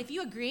 what you want. And if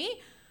you agree,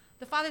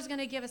 the Father's going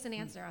to give us an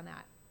answer on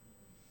that.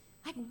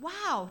 Like,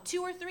 wow,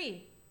 2 or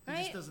 3. Right?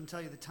 He just doesn't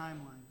tell you the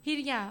timeline.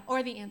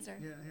 Or the answer.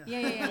 Yeah.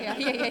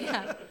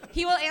 Yeah.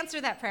 He will answer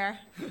that prayer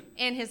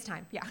in his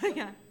time. Yeah.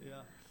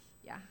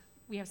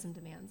 We have some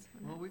demands.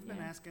 Well, we've been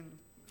asking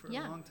for a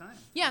long time.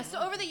 Yeah. So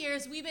over the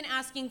years, we've been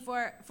asking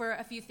for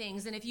a few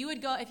things, and if you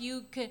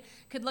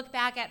could look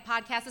back at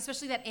podcasts,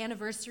 especially that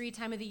anniversary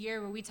time of the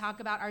year where we talk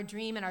about our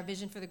dream and our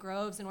vision for the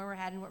Groves and where we're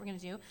headed and what we're going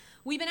to do,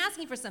 we've been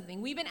asking for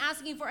something. We've been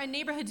asking for a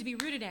neighborhood to be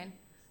rooted in.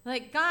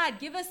 Like, God,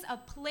 give us a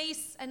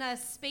place and a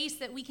space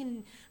that we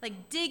can,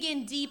 like, dig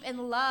in deep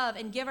and love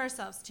and give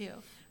ourselves to,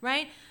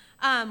 right?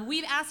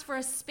 We've asked for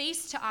a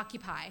space to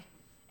occupy.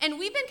 And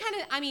we've been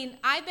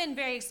I've been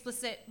very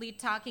explicitly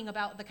talking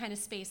about the kind of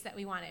space that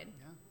we wanted,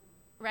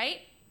 right?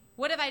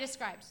 What have I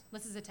described?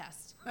 This is a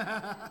test.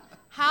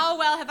 How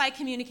well have I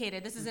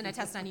communicated? This isn't a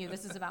test on you.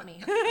 This is about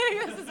me.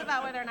 This is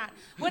about whether or not.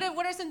 What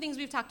are some things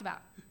we've talked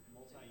about?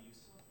 Multi-use.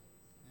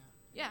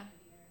 Yeah.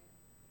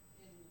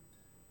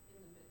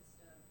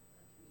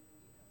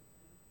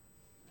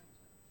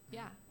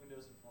 Yeah.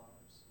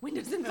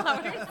 Windows and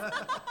flowers.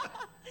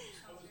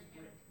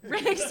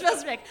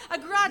 Smells brick. A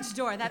garage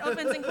door that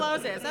opens and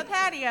closes. A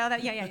patio.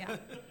 Yeah.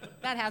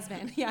 That has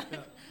been. Yeah.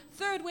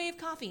 Third wave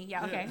coffee.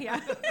 Yeah. Okay. Yeah.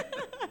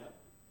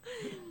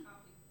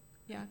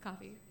 Yeah.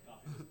 Coffee.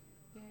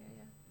 Yeah.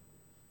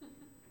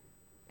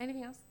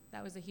 Anything else?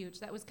 That was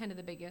kind of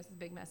the big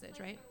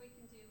message, right? Where we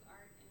can do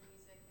art and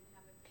music and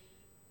have it be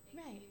a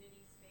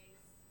community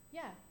space.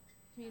 Yeah.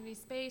 Community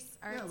space,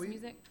 arts,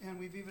 music. And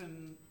we've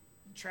even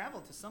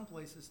traveled to some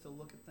places to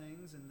look at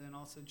things, and then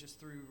also just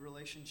through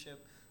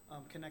relationship,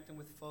 connecting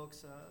with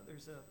folks.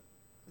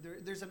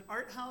 There's an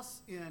art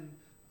house in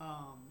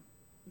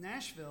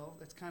Nashville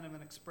that's kind of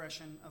an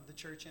expression of the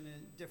church in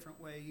a different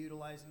way,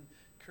 utilizing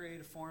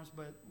creative forms.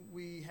 But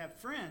we have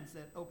friends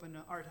that opened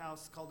an art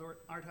house called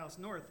Art House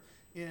North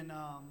in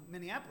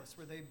Minneapolis,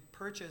 where they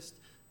purchased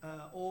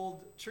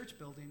old church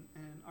building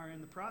and are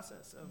in the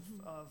process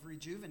of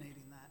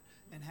rejuvenating that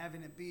and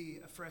having it be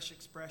a fresh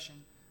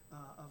expression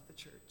of the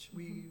church.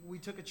 We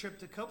took a trip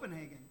to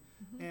Copenhagen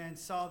and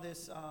saw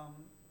this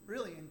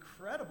really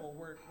incredible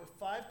work where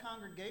 5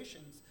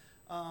 congregations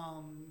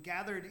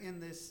gathered in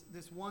this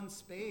one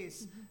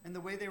space, and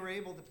the way they were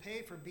able to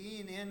pay for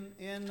being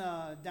in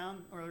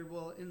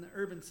the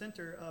urban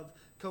center of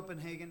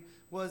Copenhagen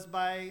was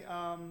by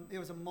it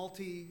was a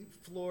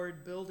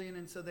multi-floored building,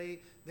 and so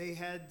they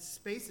had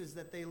spaces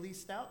that they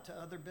leased out to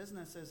other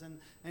businesses,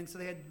 and so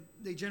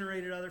they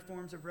generated other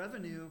forms of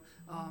revenue,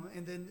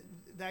 and then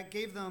that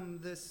gave them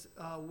this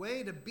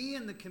way to be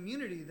in the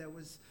community that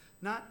was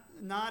not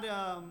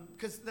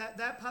because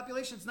that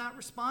population's not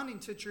responding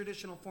to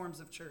traditional forms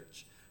of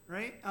church,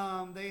 right?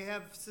 They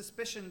have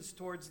suspicions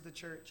towards the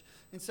church.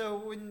 And so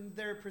when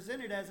they're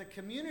presented as a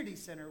community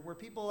center where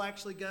people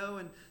actually go,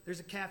 and there's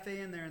a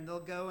cafe in there, and they'll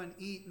go and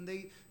eat, and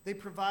they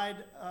provide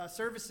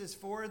services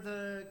for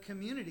the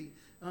community.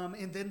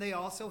 And then they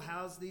also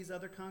house these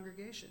other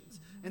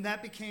congregations. And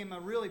that became a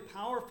really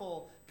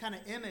powerful kind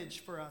of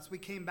image for us. We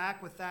came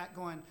back with that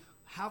going,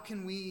 how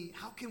can we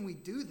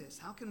do this?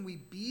 How can we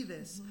be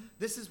this?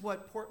 This is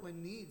what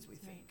Portland needs, we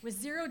think. With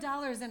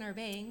 $0 in our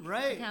bank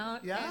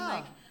account. Yeah. And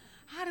like,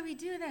 how do we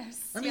do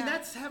this? I mean,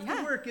 that's half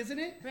the work, isn't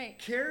it? Right.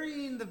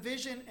 Carrying the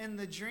vision and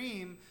the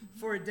dream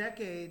for a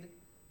decade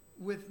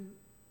with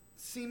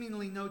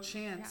seemingly no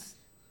chance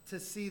to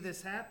see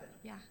this happen.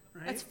 Yeah.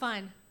 Right? That's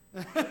fun.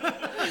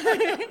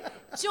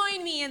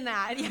 Join me in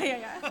that.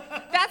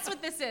 Yeah. That's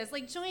what this is.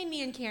 Like, join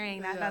me in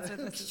carrying that. That's what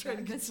this is. Trying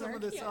to get some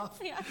of this off.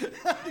 Yeah.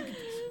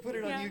 Put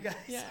it on you guys.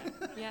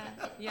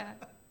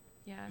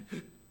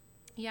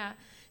 Yeah.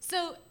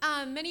 So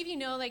many of you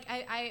know, like,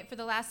 I for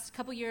the last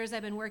couple years,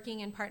 I've been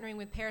working and partnering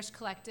with Parish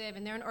Collective,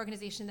 and they're an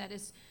organization that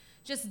is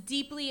just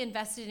deeply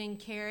invested in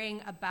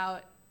caring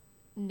about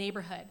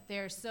neighborhood.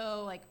 They're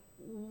so, like,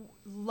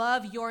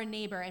 love your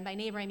neighbor, and by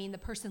neighbor I mean the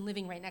person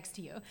living right next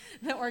to you,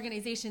 the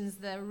organizations,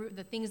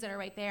 the things that are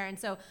right there. And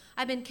so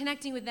I've been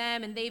connecting with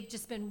them, and they've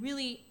just been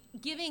really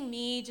giving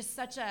me just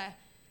such a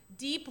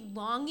deep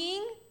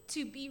longing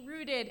to be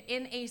rooted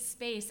in a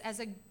space as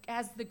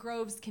the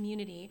Groves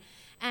community.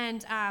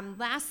 And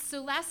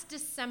last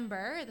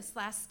December,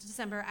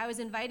 I was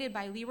invited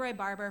by Leroy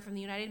Barber from the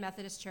United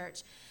Methodist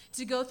Church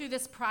to go through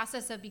this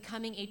process of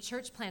becoming a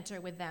church planter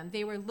with them.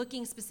 They were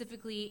looking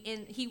specifically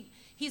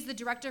he's the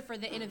director for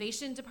the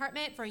innovation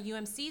department for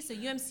UMC. So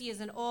UMC is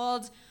an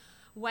old,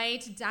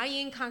 white,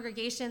 dying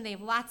congregation. They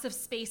have lots of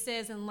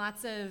spaces and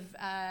lots of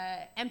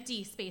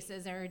empty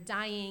spaces, or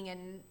dying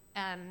and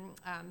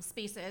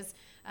spaces,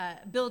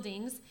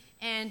 buildings,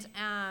 and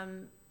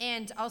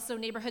also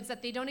neighborhoods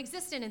that they don't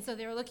exist in. And so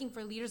they were looking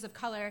for leaders of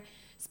color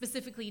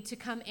specifically to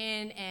come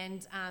in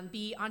and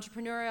be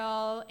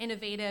entrepreneurial,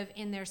 innovative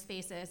in their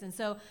spaces. And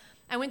so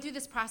I went through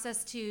this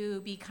process to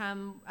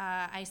become,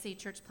 I say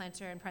church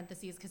planter in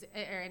parentheses,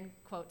 or in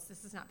quotes,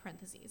 this is not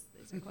parentheses,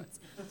 these are quotes.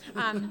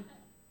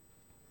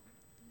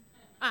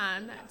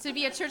 To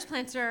be a church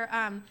planter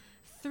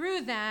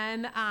through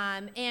them,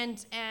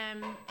 and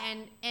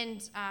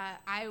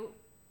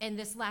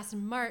this last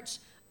March,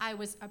 I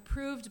was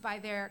approved by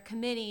their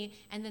committee,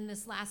 and then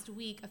this last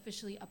week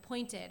officially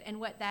appointed. And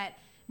what that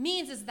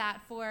means is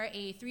that for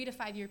a 3 to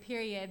 5 year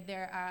period, they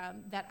are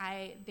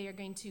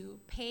going to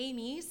pay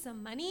me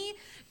some money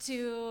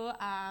to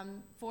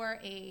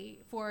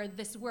for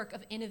this work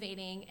of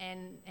innovating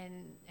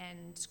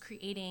and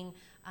creating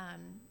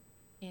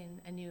in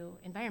a new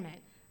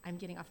environment. I'm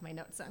getting off my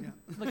notes. So I'm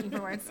looking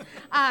for words.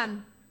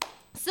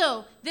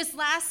 So this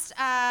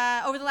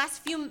over the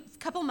last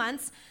couple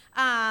months,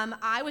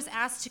 I was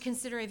asked to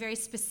consider a very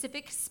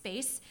specific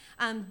space,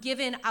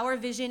 given our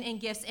vision and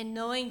gifts, and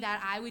knowing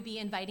that I would be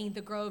inviting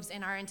the Groves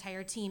and our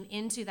entire team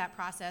into that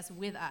process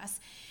with us.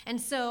 And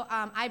so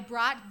I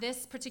brought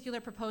this particular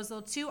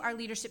proposal to our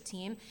leadership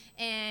team,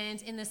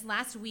 and in this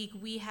last week,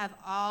 we have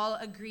all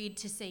agreed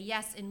to say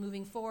yes in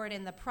moving forward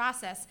in the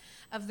process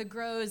of the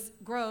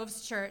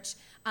Groves Church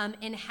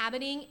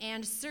inhabiting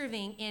and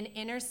serving in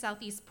inner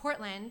Southeast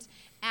Portland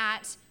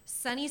at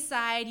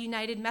Sunnyside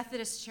United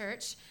Methodist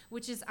Church,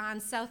 which is on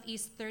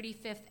Southeast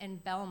 35th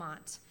and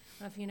Belmont.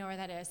 I don't know if you know where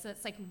that is. So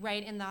it's like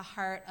right in the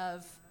heart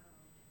of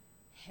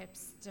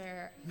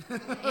hipster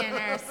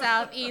inner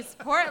Southeast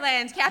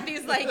Portland.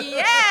 Kathy's like,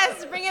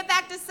 yes, bring it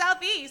back to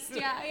Southeast.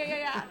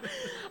 Yeah.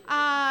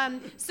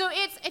 So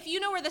it's, if you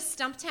know where the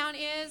Stumptown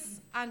is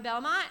on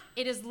Belmont,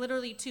 it is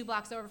literally 2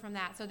 blocks over from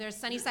that. So there's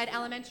Sunnyside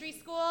Elementary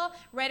School.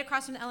 Right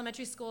across from the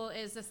elementary school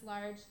is this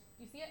large,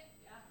 you see it?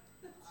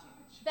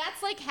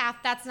 That's like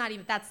half, that's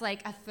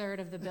like a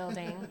third of the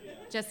building.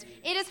 It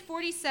is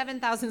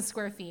 47,000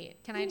 square feet.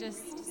 Can I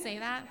just say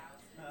that?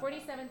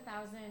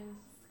 47,000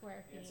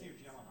 square Yeah, it's feet. near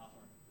Gem on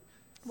Hawthorne.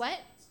 What?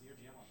 It's near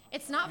Gem on Hawthorne.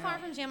 It's not far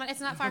from Jamon. It's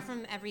not far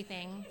from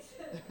everything.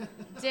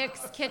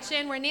 Dick's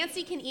Kitchen, where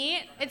Nancy can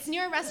eat. It's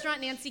near a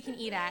restaurant Nancy can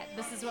eat at.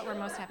 This is what we're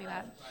most happy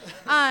about.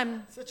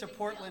 Such a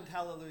Portland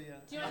hallelujah.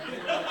 Do you want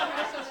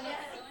to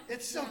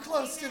It's so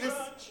close to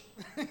this.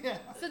 Yeah.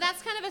 So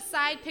that's kind of a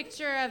side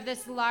picture of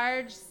this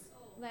large,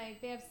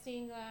 like they have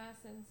stained glass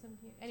and some.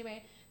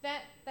 Anyway,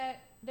 that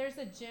there's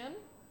a gym.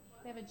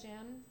 They have a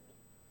gym.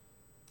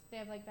 They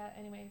have like that.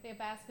 Anyway, they have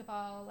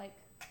basketball like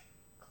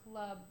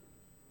club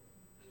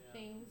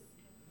things.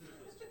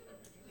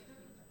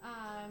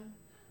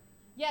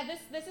 Yeah,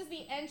 this is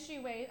the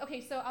entryway.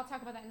 Okay, so I'll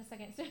talk about that in a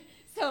second.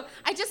 So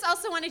I just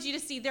also wanted you to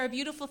see there are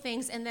beautiful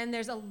things, and then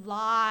there's a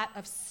lot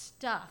of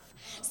stuff.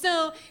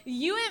 So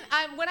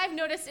what I've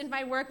noticed in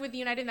my work with the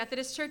United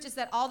Methodist Church is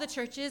that all the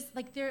churches,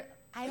 like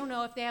I don't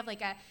know if they have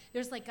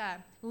there's like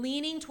a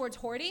leaning towards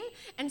hoarding,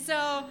 and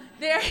so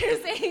there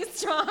is a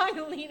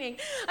strong leaning.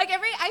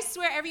 I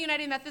swear every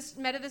United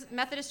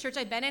Methodist church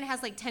I've been in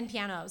has like 10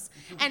 pianos,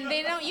 and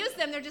they don't use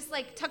them. They're just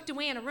like tucked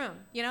away in a room,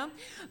 you know?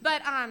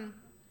 But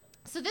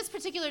so this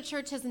particular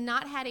church has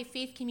not had a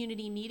faith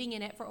community meeting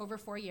in it for over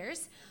 4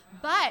 years.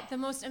 But the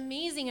most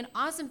amazing and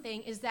awesome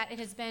thing is that it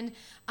has been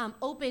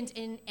opened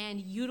and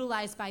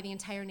utilized by the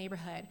entire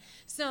neighborhood.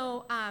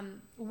 So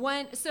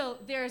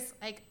there's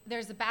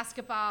a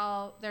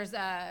basketball, there's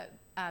a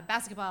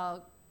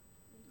basketball.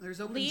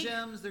 There's open league.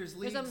 gyms. There's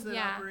leagues that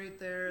operate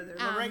there.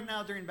 Right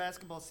now during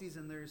basketball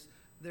season,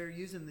 they're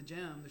using the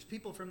gym. There's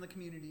people from the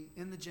community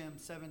in the gym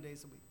 7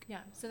 days a week.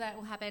 Yeah, so that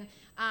will happen.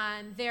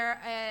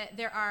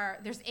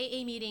 There's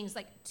AA meetings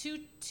like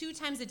two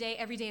times a day,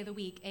 every day of the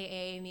week.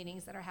 AA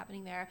meetings that are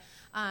happening there.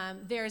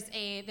 There's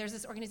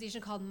this organization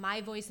called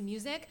My Voice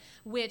Music,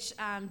 which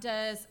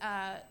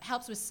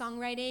helps with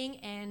songwriting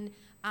and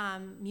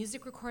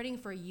music recording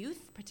for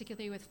youth,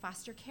 particularly with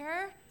foster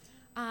care.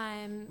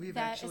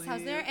 That is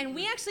housed there, and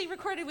we actually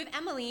recorded with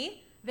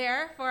Emily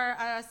there for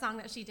a song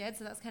that she did,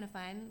 so that was kind of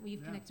fun.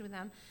 We've connected with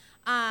them.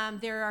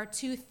 There are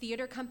 2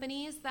 theater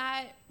companies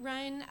that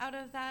run out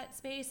of that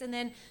space, and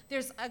then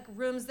there's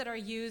rooms that are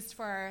used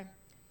for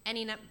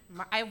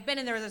I've been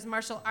in there. There's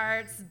martial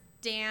arts,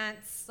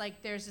 dance,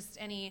 like there's just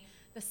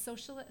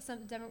some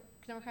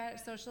Democratic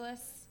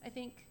Socialists, I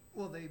think.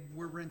 Well, they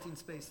were renting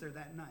space there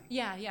that night.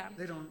 Yeah.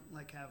 They don't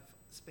have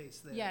space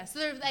there. Yeah,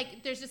 so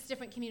there's just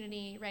different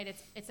community, right?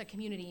 It's a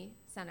community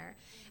center,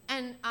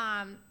 and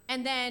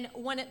then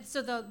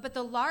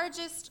the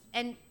largest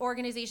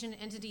organization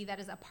entity that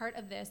is a part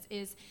of this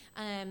is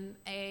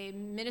a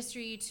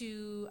ministry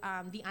to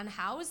the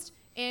unhoused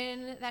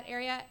in that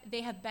area.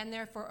 They have been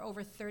there for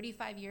over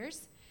 35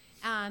 years.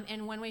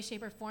 In one way,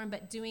 shape, or form,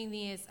 but doing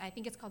these, I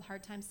think it's called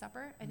Hard Time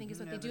Supper. I think is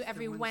what they do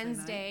every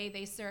Wednesday.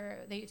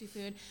 They do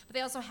food, but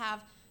they also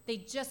they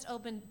just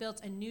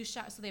built a new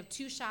shower, so they have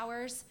 2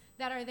 showers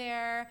that are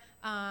there,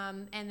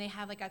 and they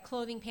have like a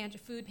clothing pantry,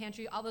 food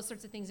pantry, all those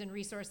sorts of things and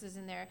resources,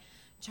 and they're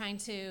trying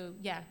to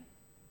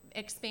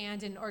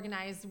expand and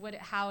organize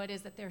how it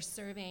is that they're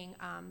serving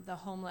the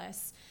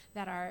homeless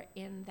that are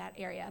in that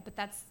area. But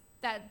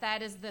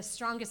that is the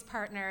strongest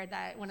partner,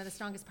 one of the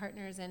strongest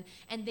partners, and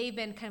they've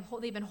been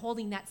they've been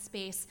holding that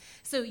space.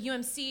 So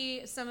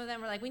UMC, some of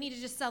them were like, we need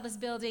to just sell this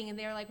building, and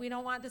they're like, we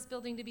don't want this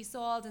building to be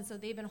sold, and so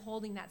they've been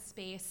holding that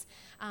space.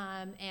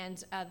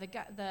 And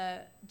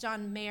the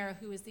John Mayer,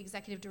 who is the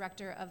executive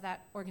director of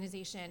that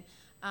organization,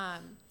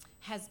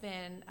 has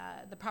been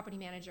the property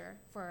manager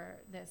for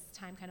this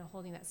time, kind of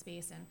holding that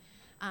space.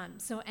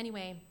 And so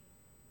anyway,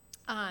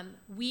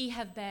 we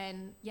have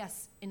been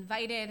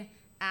invited,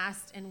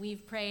 asked, and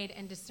we've prayed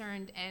and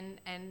discerned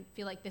and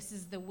feel like this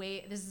is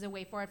a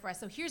way forward for us.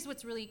 So here's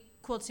what's really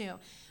cool too.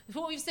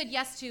 What we've said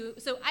yes to,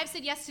 so I've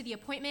said yes to the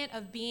appointment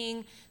of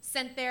being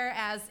sent there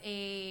as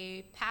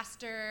a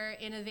pastor,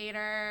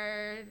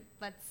 innovator.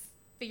 Let's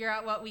figure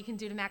out what we can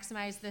do to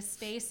maximize this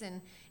space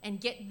and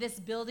get this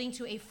building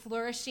to a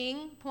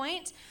flourishing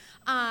point.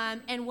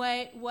 And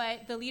what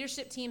the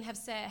leadership team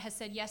has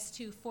said yes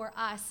to for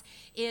us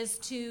is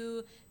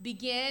to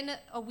begin.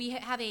 We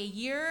have a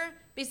year,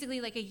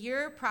 basically like a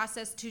year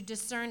process to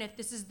discern if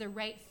this is the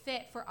right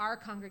fit for our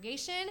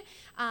congregation.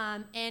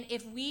 And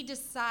if we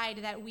decide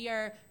that we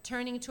are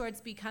turning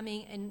towards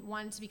becoming and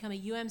wanting to become a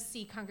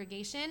UMC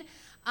congregation,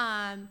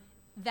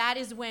 that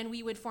is when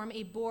we would form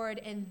a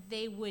board and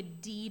they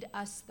would deed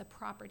us the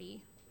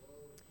property.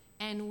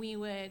 And we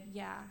would,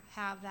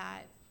 have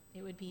that.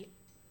 It would be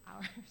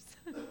ours.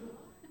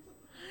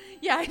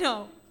 Yeah, I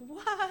know.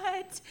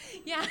 What?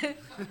 Yeah.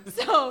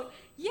 So,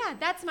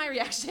 that's my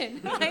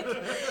reaction. Like,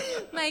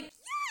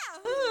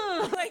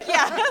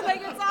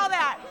 it's all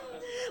that.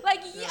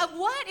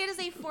 What? It is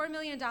a $4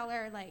 million,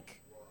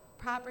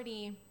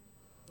 property.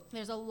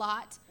 There's a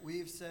lot.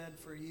 We've said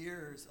for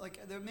years,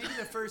 maybe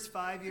the first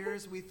 5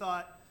 years, we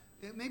thought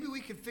maybe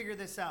we could figure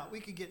this out. We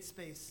could get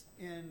space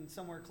in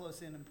somewhere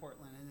close in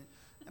Portland.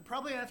 And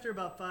probably after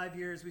about 5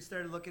 years, we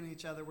started looking at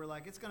each other. We're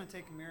like, it's going to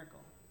take a miracle.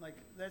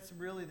 That's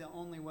really the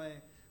only way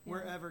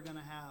we're ever going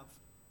to have,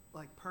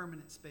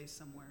 permanent space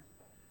somewhere.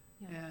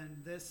 Yeah.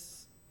 And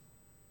this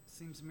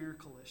Seems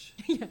miracle-ish.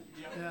 Yeah.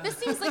 Yeah. This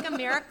seems like a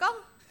miracle.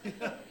 Going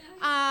from a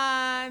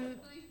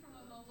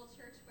mobile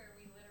church where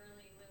we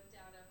literally lived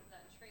out of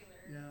that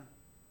trailer Yeah.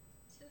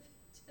 to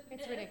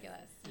It's this,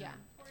 ridiculous. Yeah.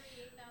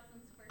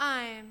 48,000 square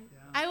feet.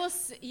 I will,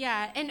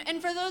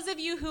 and for those of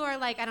you who are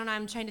like, I don't know,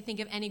 I'm trying to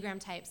think of Enneagram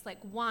types, like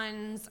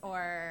ones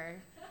or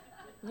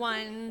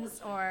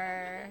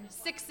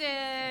sixes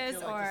I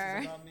feel like or this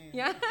is about me.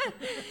 yeah.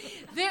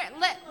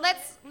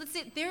 Let's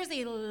see. There's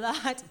a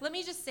lot. Let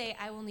me just say,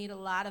 I will need a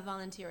lot of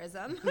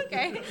volunteerism.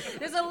 Okay,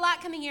 there's a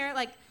lot coming here.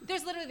 Like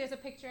there's a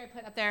picture I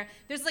put up there.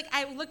 There's like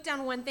I looked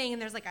down one thing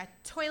and there's like a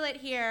toilet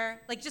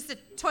here, like just a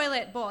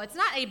toilet bowl. It's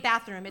not a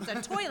bathroom. It's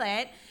a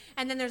toilet.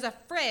 And then there's a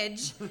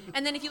fridge,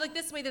 and then if you look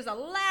this way, there's a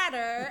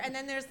ladder, and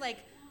then there's like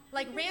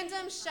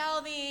random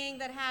shelving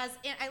that has.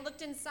 I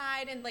looked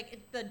inside, and like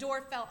the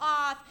door fell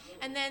off,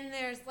 and then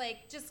there's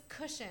like just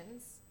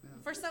cushions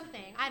for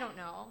something. I don't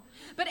know,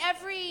 but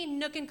every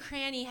nook and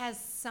cranny has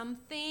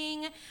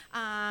something.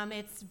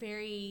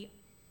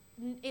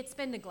 It's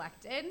been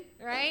neglected,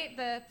 right?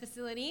 The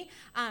facility.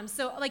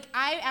 So like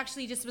I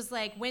actually just was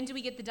like, when do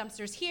we get the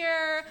dumpsters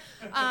here?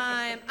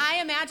 I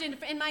imagined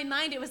in my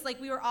mind it was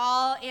like we were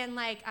all in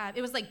like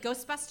it was like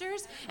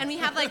Ghostbusters, and we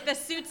have like the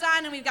suits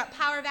on and we've got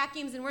power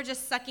vacuums and we're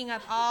just sucking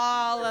up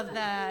all of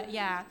the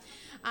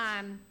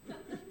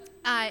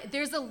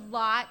there's a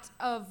lot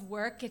of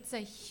work. It's a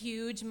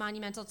huge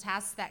monumental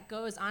task that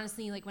goes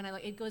honestly like when I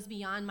look, it goes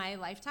beyond my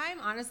lifetime.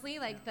 Honestly,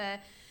 like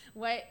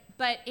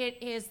but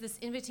it is this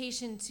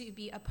invitation to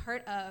be a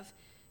part of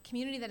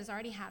community that is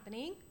already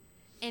happening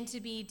and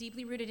to be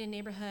deeply rooted in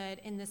neighborhood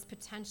in this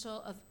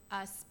potential of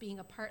us being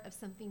a part of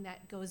something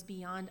that goes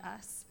beyond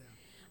us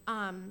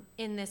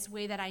in this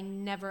way that I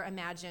never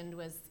imagined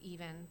was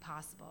even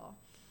possible.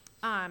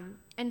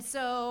 And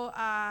so,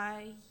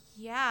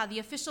 the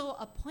official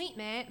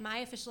appointment, my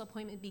official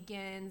appointment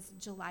begins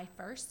July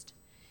 1st.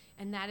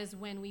 And that is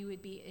when we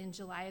would be, in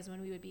July is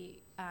when we would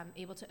be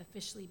able to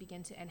officially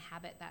begin to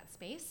inhabit that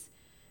space.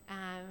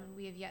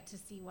 We have yet to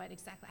see what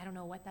exactly, I don't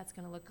know what that's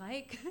going to look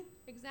like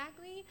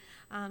exactly,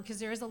 because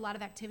there is a lot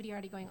of activity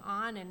already going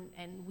on,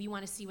 and we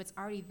want to see what's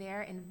already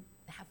there and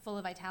have full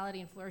of vitality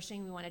and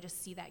flourishing. We want to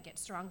just see that get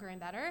stronger and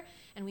better,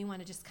 and we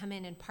want to just come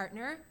in and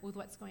partner with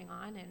what's going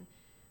on, and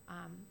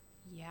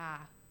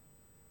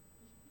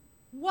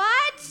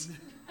What?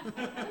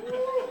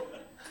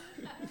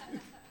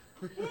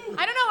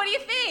 I don't know. What do you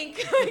think?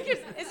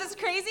 Is this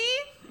crazy?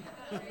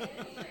 My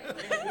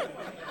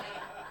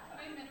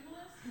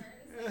minimalist heart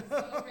is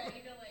like so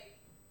ready to like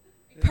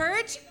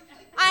Purge?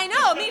 I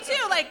know, me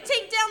too. Like,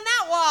 take down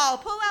that wall,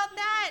 pull out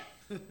that,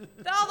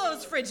 all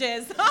those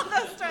fridges, all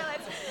those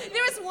toilets.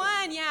 There was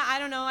one, I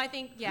don't know. I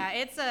think,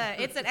 it's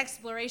an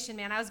exploration,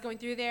 man. I was going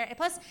through there. And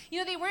plus,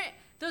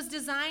 those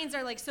designs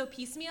are like so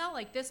piecemeal.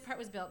 Like this part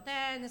was built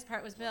then, this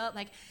part was built.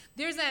 Like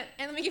and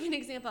let me give you an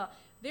example.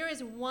 There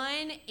is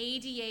one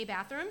ADA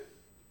bathroom.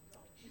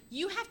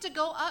 You have to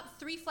go up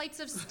 3 flights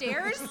of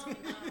stairs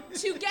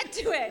to get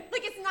to it.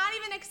 Like it's not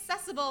even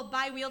accessible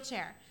by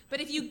wheelchair. But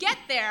if you get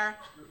there,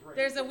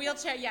 there's a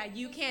wheelchair. Yeah,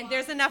 you can.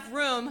 There's enough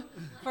room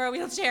for a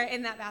wheelchair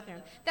in that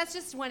bathroom. That's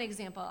just one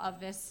example of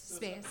this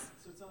space.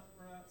 So it's not,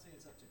 we're not saying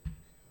it's up to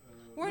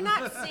We're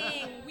not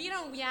saying,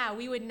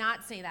 we would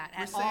not say that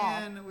at all. We're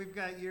saying we've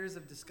got years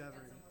of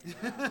discovery.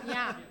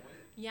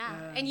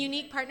 Yeah. And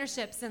unique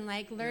partnerships and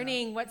like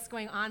learning what's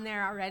going on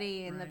there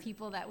already and the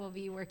people that we'll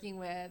be working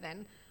with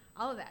and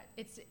all of that.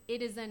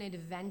 It is an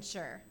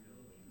adventure.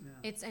 Yeah.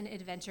 It's an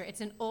adventure.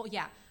 It's an old,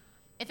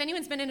 If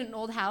anyone's been in an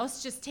old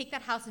house, just take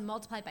that house and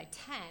multiply it by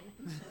 10,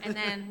 and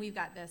then we've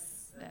got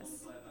this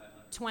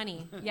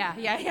 20.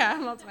 Yeah,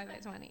 multiply by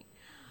 20.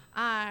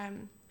 I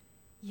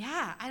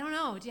don't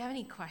know. Do you have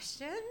any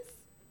questions?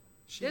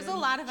 There's a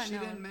lot of unknown.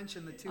 She didn't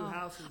mention the 2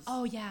 houses.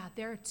 Oh, yeah.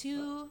 There are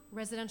 2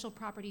 residential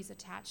properties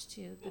attached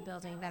to the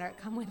building that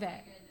come with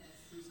it.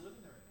 who's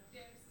living there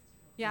right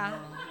Yeah.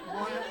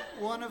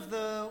 One of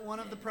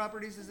the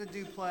properties is a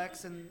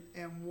duplex, and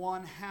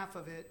one half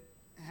of it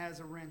has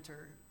a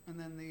renter, and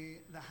then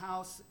the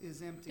house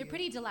is empty. They're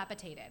pretty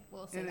dilapidated,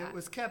 we'll say and that. it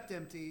was kept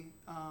empty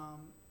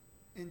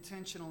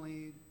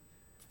intentionally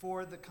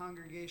for the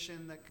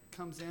congregation that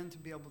comes in to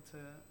be able to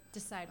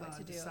Decide what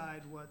to do.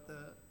 decide what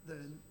the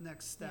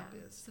next step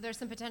is. So there's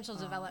some potential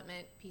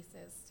development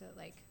pieces to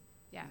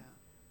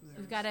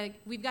there's-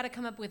 we've got to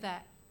come up with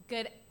a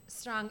good,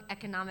 strong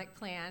economic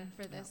plan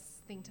for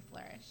this thing to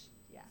flourish.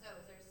 Yeah. So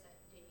is there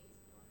set days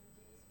you want to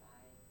do this by?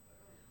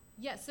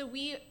 Yeah. So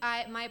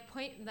my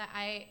point that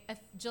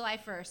July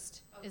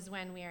 1st is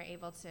when we are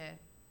able to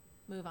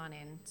move on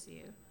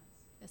into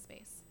the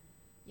space.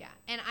 Yeah.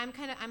 And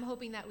I'm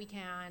hoping that we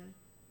can.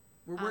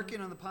 We're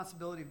working on the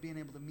possibility of being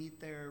able to meet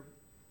there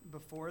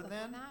before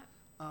then. That.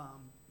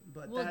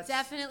 But We'll that's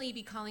definitely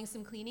be calling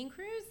some cleaning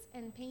crews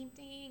and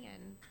painting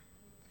and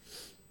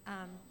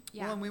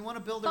Well, and we want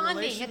to build a bonding.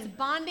 relation. It's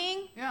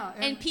bonding Yeah,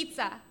 and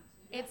pizza.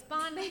 It's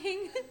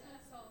bonding.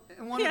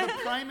 And one of the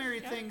primary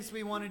things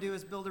we want to do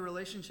is build a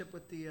relationship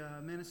with the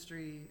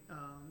ministry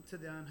to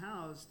the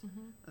unhoused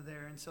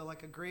there. And so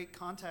like a great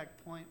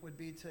contact point would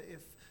be to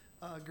if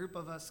a group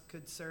of us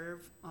could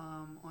serve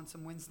on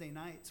some Wednesday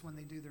nights when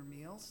they do their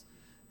meals,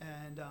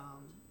 and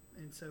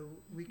so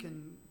we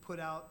can put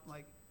out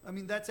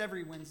that's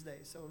every Wednesday.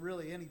 So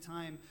really,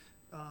 anytime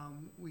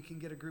we can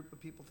get a group of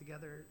people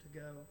together to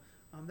go,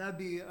 that'd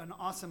be an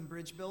awesome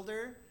bridge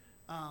builder.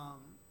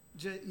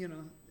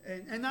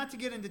 And not to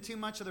get into too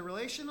much of the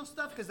relational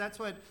stuff, because that's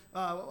what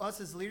us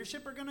as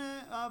leadership are going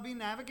to be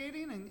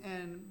navigating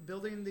and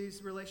building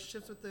these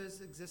relationships with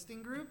those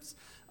existing groups.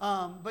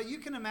 But you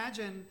can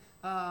imagine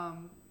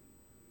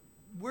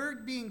we're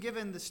being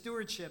given the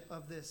stewardship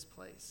of this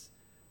place.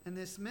 And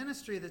this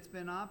ministry that's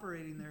been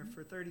operating there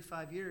for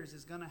 35 years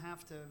is going to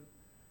have to,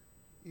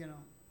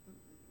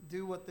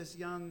 do what this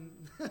young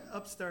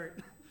upstart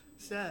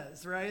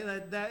says, right?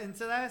 And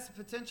so that has the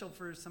potential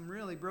for some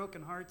really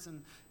broken hearts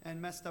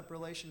and messed up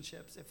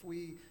relationships if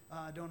we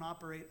don't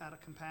operate out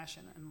of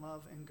compassion and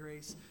love and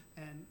grace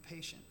and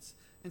patience.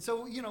 And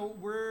so,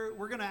 we're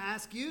going to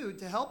ask you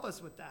to help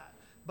us with that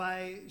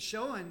by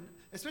showing,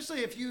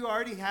 especially if you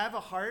already have a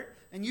heart,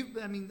 and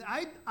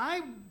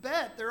I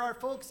bet there are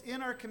folks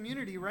in our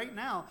community right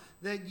now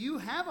that you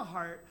have a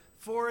heart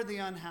for the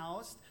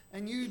unhoused,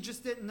 and you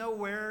just didn't know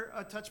where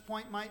a touch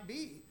point might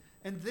be.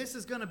 And this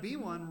is going to be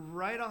one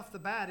right off the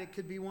bat. It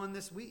could be one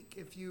this week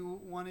if you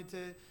wanted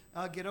to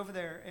get over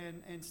there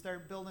and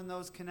start building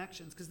those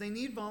connections, because they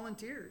need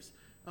volunteers.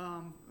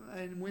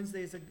 And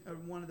Wednesday is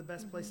one of the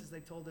best places they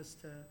told us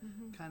to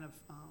kind of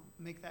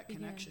make that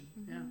connection.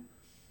 Yeah.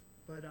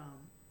 But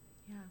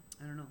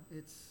I don't know.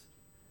 It's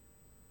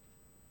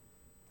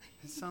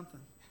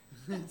something.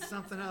 It's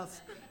something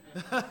else.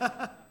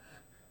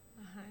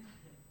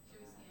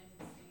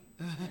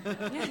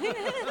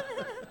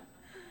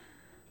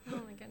 Oh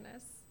my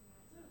goodness.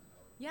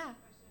 Yeah.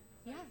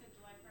 Yeah.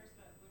 July 1st,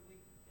 but would we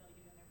be able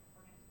to get in there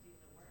beforehand to do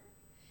the work?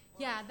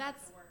 Or Yeah, is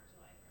that's the work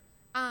July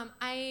 1st?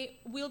 I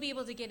will be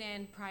able to get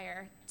in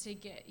prior to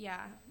get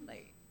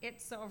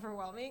it's so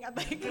overwhelming. I'm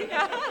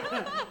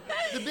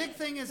The big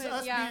thing is But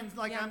us yeah,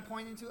 being, yeah. I'm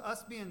pointing to,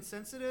 us being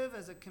sensitive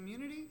as a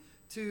community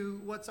to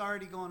what's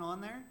already going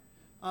on there.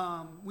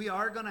 We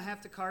are going to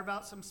have to carve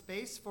out some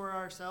space for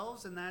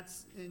ourselves, and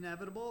that's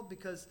inevitable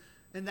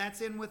and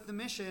that's in with the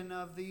mission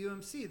of the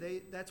UMC.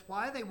 That's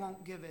why they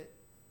won't give it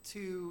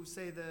to,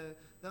 say, the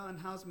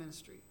unhoused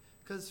ministry,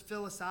 because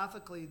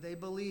philosophically they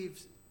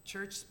believe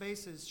church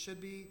spaces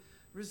should be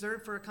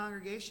reserved for a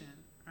congregation,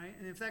 right?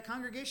 And if that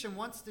congregation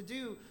wants to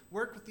do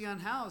work with the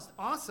unhoused,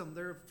 awesome.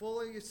 They're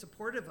fully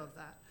supportive of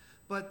that.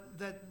 But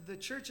that the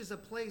church is a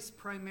place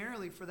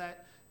primarily for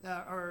that,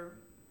 or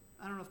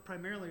I don't know if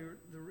primarily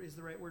is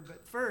the right word,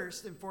 but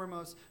first and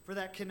foremost for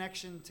that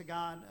connection to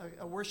God,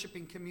 a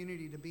worshiping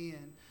community to be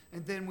in.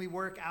 And then we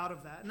work out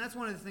of that. And that's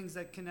one of the things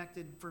that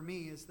connected for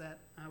me, is that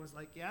I was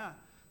like, yeah,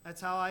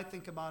 that's how I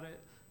think about it.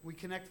 We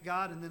connect to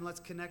God, and then let's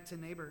connect to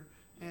neighbor.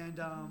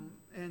 And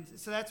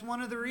so that's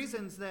one of the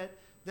reasons that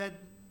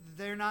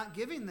they're not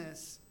giving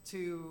this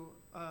to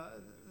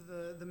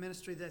the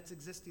ministry that's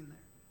existing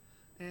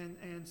there.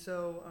 And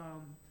so,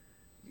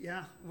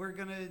 we're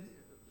going to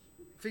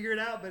figure it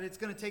out, but it's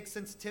going to take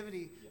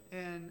sensitivity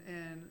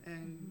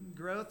and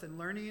growth and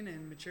learning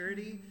and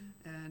maturity,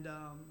 and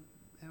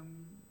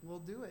we'll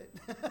do it.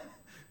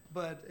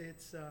 But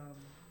it's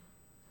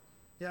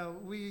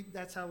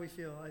that's how we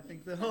feel. I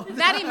think the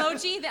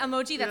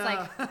emoji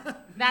that's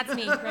that's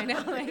me right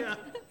now.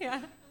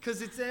 Yeah.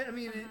 Because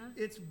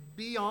it's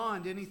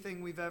beyond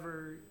anything we've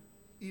ever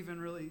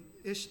even really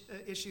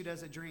issued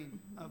as a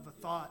dream of a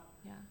thought.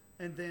 Yeah.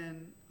 And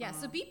then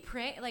So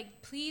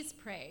please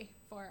pray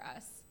for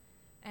us.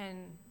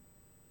 And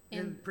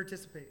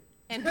participate.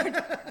 And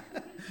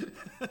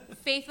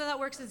faith without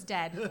works is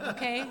dead.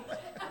 Okay.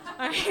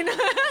 All right.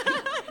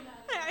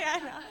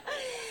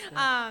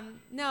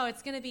 No,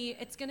 it's gonna be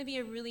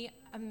a really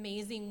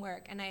amazing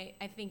work, and I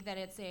think that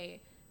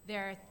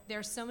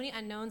there's so many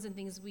unknowns and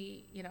things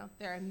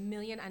there are a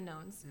million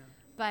unknowns,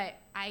 but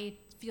I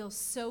feel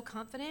so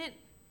confident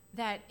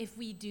that if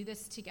we do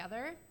this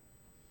together,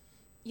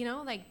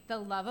 the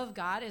love of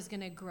God is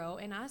going to grow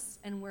in us,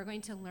 and we're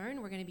going to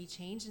learn, we're going to be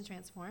changed and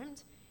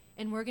transformed,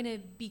 and we're going to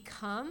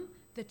become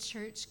the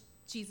church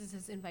Jesus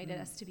has invited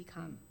us to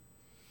become.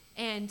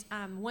 And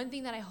one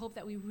thing that I hope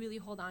that we really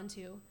hold on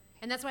to,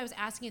 and that's why I was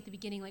asking at the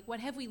beginning, what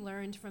have we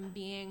learned from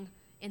being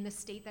in the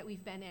state that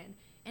we've been in?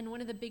 And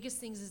one of the biggest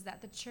things is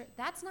that the church,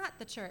 that's not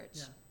the church.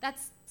 Yeah.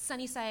 That's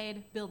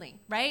Sunnyside building,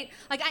 right?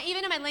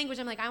 Even in my language,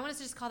 I'm I want us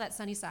to just call that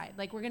Sunnyside.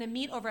 We're going to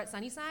meet over at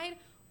Sunnyside.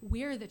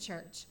 We're the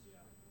church.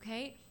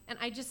 Okay, and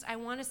I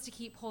want us to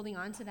keep holding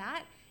on to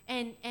that,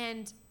 and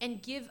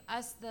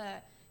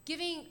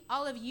giving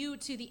all of you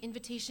to the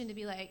invitation to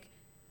be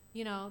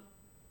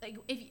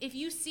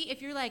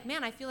if you're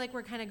man, I feel like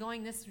we're kind of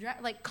going this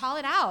call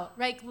it out,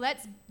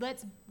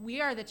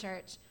 we are the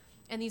church,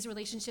 and these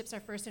relationships are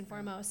first and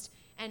foremost.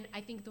 And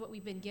I think that what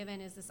we've been given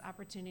is this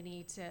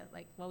opportunity to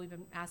we've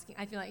been asking.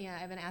 I feel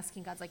I've been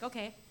asking. God's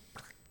okay,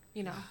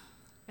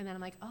 And then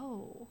I'm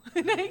oh,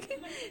 is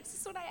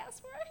this what I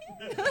asked for?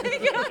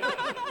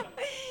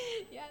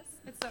 Yes,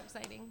 it's so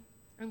exciting.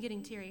 I'm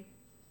getting teary.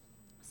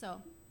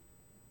 So,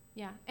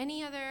 Yeah.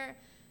 Any other?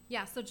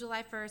 Yeah. So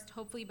July 1st,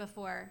 hopefully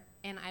before,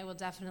 and I will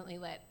definitely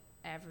let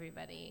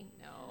everybody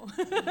know.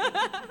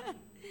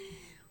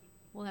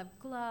 We'll have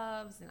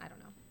gloves and I don't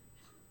know,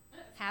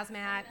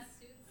 hazmat.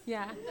 Suits.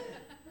 Yeah. Just get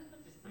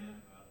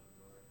them out of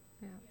the door.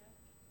 Yeah.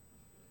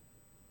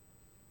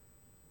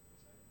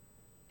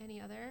 Exciting.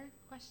 Any other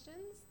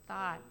questions?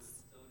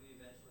 Thoughts? So would we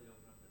eventually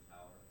open up the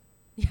tower?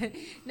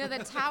 No,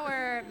 the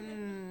tower.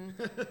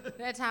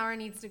 That tower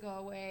needs to go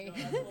away.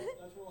 No, that's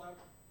where we'll have,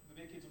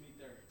 the big kids will meet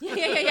there. Yeah.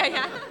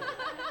 Yeah.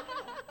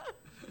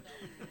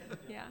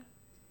 Yeah,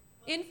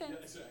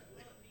 Infants. exactly.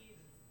 Will it be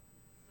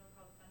still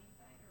called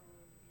Sunnyside, or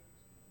will it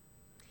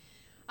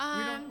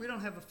be in? We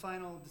don't have a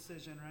final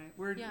decision,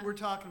 right? Yeah. We're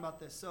talking about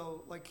this.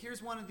 So like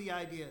here's one of the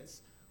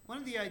ideas. One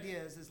of the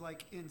ideas is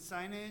like in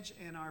signage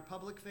and our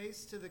public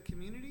face to the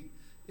community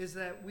is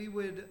that we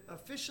would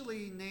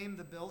officially name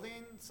the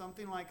building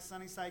something like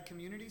Sunnyside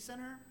Community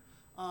Center.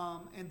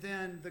 And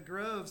then the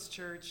Groves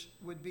Church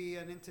would be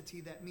an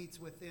entity that meets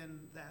within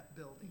that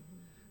building.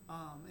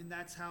 And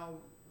that's how,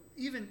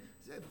 even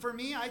for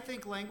me, I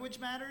think language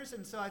matters.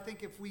 And so I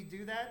think if we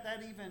do that,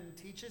 that even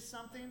teaches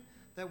something,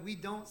 that we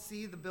don't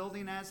see the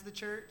building as the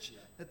church,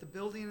 that the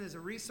building is a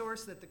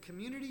resource that the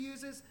community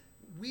uses.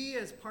 We,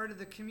 as part of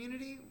the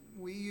community,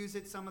 we use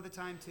it some of the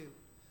time too.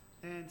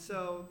 And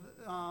so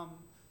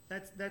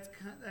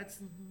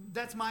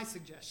that's my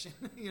suggestion,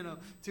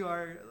 to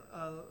our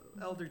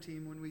elder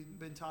team when we've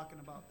been talking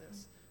about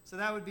this. So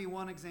that would be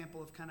one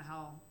example of kind of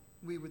how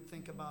we would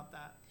think about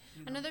that.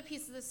 Another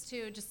piece of this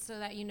too, just so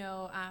that you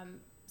know,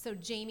 so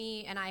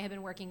Jamie and I have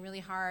been working really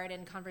hard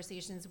in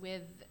conversations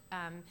with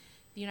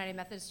the United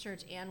Methodist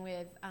Church and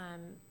with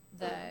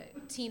the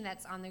team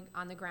that's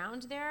on the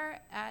ground there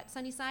at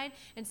Sunnyside.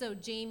 And so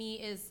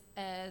Jamie is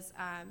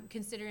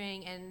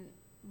considering and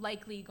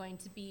likely going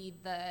to be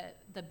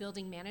the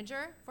building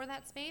manager for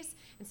that space.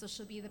 And so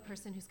she'll be the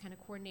person who's kind of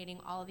coordinating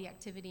all of the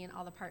activity and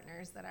all the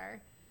partners that are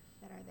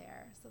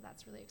there. So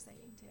that's really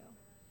exciting too.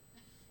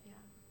 Yeah.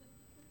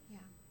 Yeah.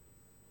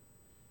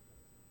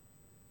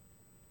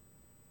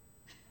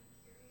 I'm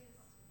curious,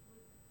 would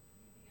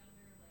you be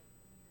under like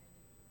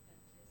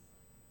United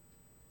Adventist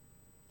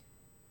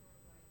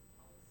worldwide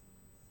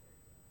policies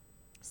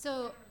or? So. I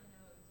don't really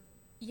know.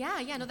 It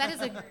doesn't. Yeah, no, that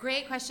is a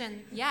great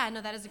question. Yeah,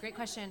 no, that is a great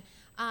question.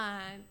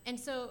 And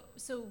so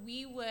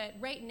we would,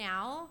 right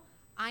now,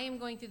 I am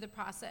going through the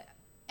process.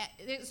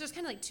 There's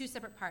kind of like two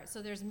separate parts.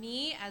 So there's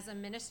me as a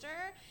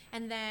minister,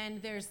 and then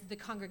there's the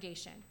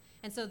congregation.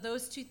 And so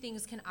those two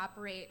things can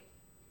operate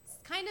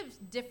kind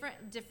of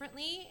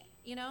differently,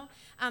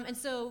 And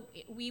so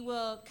we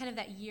will kind of,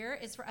 that year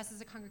is for us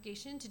as a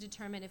congregation to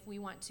determine if we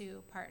want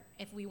to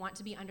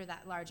be under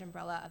that large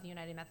umbrella of the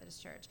United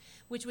Methodist Church,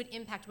 which would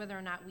impact whether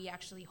or not we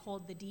actually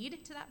hold the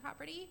deed to that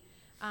property,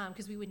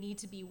 because we would need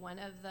to be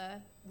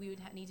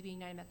need to be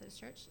United Methodist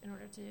Church in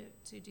order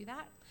to do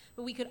that.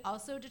 But we could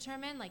also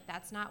determine, like,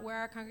 that's not where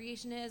our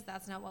congregation is,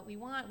 that's not what we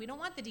want. We don't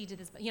want the deed to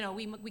this, but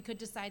we could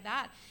decide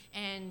that,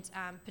 and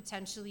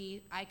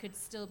potentially I could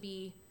still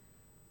be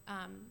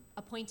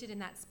appointed in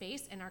that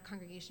space, and our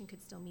congregation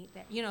could still meet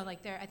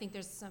there. I think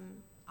there's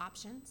some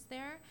options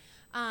there.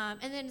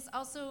 And then it's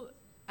also,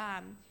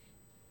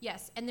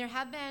 yes, and there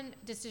have been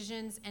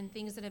decisions and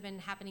things that have been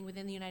happening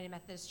within the United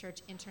Methodist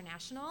Church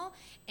International,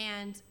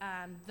 and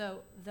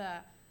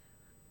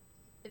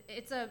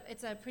it's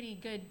a pretty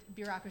good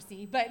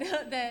bureaucracy, but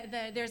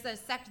there's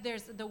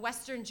the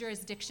Western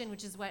jurisdiction,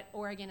 which is what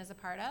Oregon is a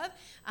part of.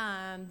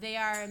 They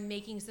are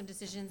making some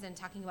decisions and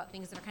talking about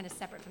things that are kind of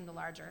separate from the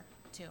larger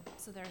too.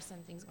 So there are some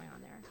things going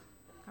on there,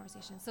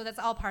 conversations. So that's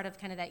all part of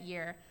kind of that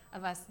year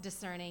of us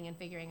discerning and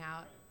figuring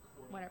out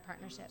what our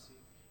partnership.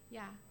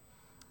 Yeah.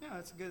 Yeah,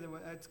 that's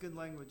good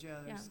language. Yeah,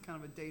 there's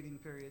kind of a dating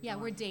period. Yeah,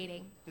 we're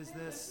dating. Is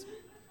this?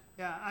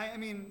 Yeah, I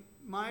mean,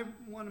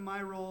 one of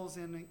my roles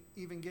in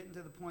even getting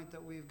to the point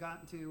that we've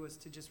gotten to was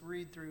to just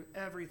read through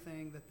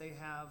everything that they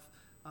have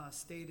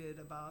stated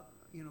about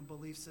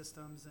belief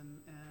systems and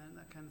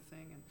that kind of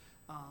thing. And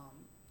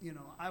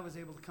I was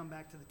able to come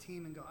back to the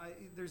team and go,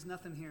 there's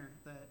nothing here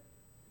that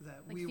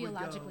Like we would go.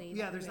 theologically,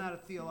 Yeah, there's not a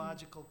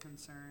theological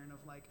concern of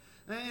like,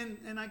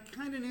 and I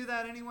kind of knew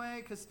that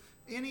anyway, because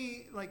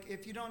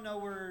if you don't know,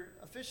 we're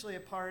officially a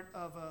part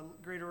of a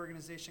greater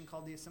organization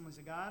called the Assemblies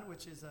of God,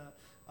 which is a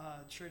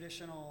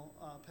traditional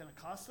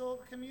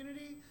Pentecostal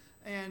community,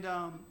 and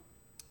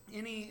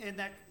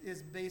that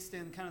is based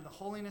in kind of the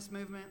holiness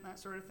movement and that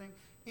sort of thing.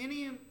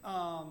 Any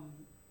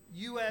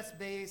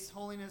U.S.-based,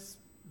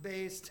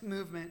 holiness-based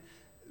movement,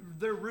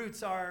 their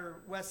roots are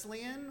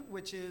Wesleyan,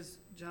 which is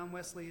John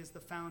Wesley is the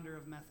founder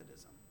of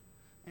Methodism.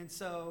 And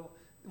so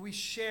we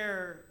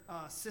share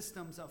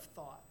systems of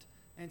thought.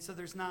 And so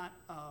it's not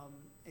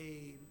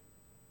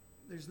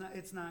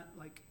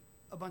like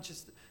a bunch of,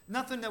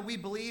 nothing that we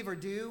believe or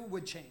do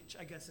would change,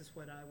 I guess is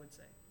what I would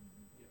say.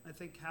 Mm-hmm. I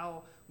think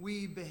how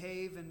we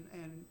behave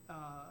and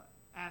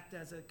act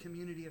as a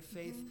community of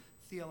faith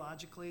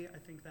theologically, I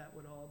think that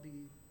would all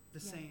be the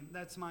same.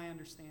 That's my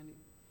understanding.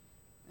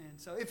 And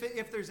so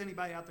if there's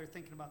anybody out there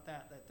thinking about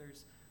that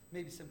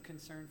maybe some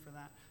concern for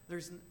that.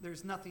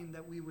 There's nothing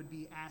that we would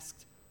be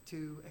asked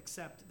to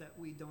accept that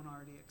we don't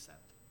already accept.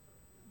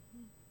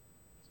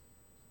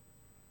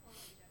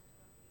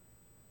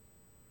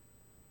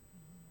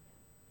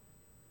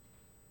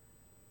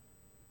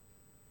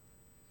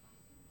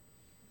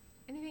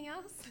 Anything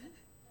else? So,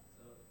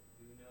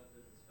 do we know if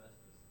there's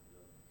asbestos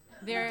in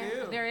the building?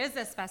 We do. There is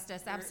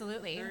asbestos,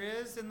 absolutely. There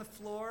is in the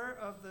floor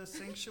of the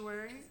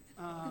sanctuary,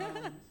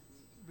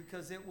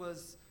 because it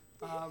was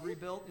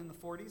rebuilt in the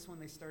 40s when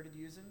they started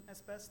using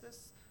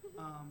asbestos.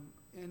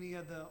 Any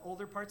of the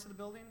older parts of the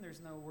building,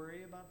 there's no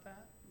worry about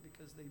that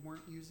because they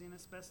weren't using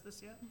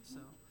asbestos yet. So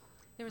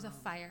There was a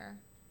fire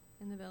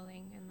in the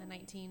building in the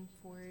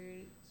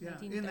 1940s, yeah,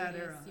 1930s. in that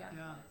era, Yeah.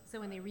 yeah. So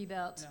when they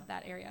rebuilt, Yeah.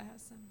 that area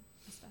has some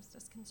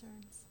asbestos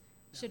concerns.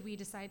 Yeah. Should we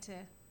decide to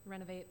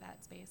renovate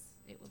that space,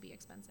 it will be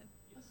expensive.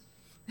 Yes.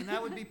 And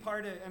that would be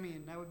part of,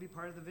 that would be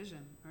part of the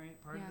vision,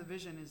 right? Part of Yeah. the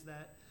vision is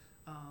that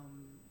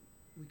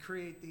we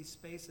create these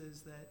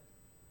spaces that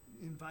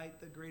invite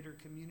the greater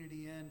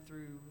community in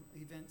through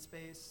event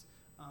space.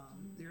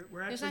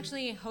 We're There's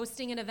actually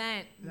hosting an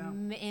event Yeah.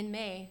 in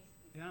May.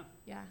 yeah.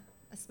 Yeah,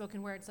 a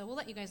spoken word. So we'll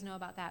let you guys know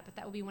about that. But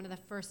that will be one of the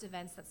first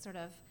events that's sort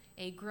of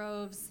a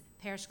Groves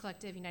Parish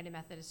Collective United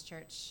Methodist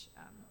Church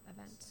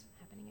event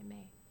happening in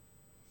May.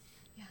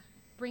 Yeah,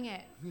 bring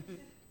it.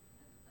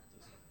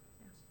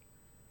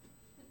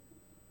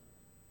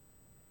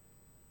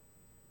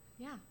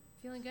 Yeah,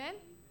 feeling good?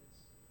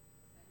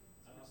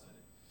 I'm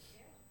excited.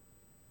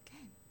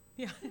 Okay.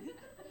 Yeah.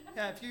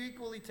 Yeah, if you're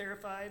equally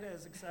terrified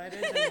as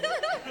excited,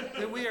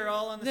 then we are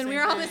all on the Then same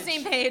we're page. on the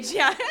same page.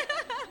 Yeah.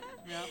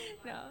 Yeah.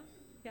 No.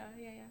 Yeah.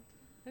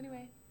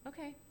 Anyway,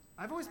 okay.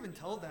 I've always been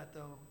told that,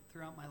 though,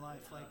 throughout my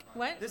life. Like,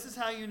 What? this is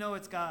how you know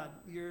it's God.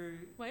 You're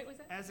What was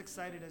it? as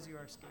excited as you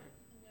are scared.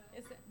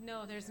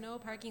 No, there's no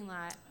parking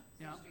lot.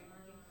 Yeah.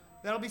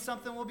 That'll be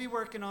something we'll be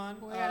working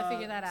on. We gotta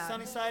figure that out.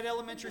 Sunnyside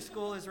Elementary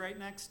School is right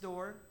next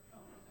door.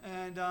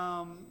 And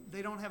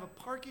they don't have a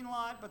parking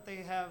lot, but they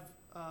have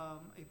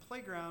a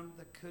playground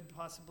that could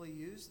possibly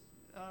use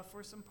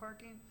for some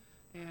parking.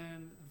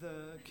 And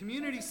the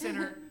community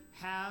center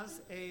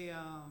has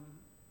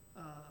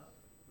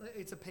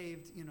it's a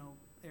paved,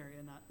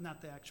 area,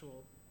 not the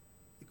actual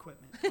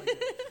equipment.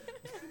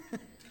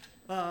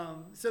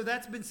 So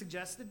that's been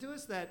suggested to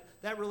us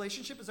that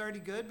relationship is already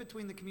good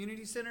between the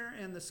community center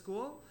and the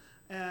school,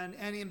 and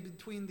in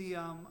between the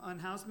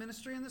unhoused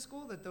ministry and the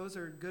school, that those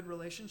are good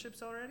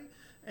relationships already.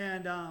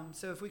 And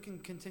so if we can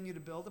continue to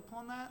build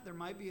upon that, there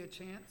might be a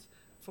chance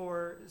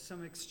for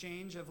some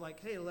exchange of like,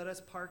 hey, let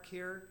us park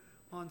here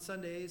on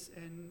Sundays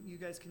and you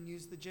guys can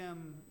use the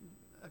gym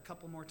a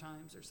couple more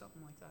times or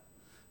something like that.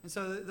 And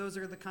so those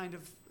are the kind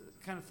of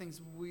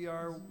things we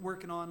are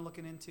working on,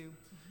 looking into.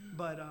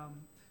 But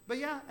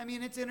yeah,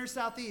 it's inner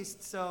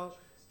southeast, so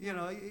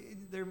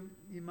there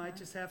you might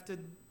just have to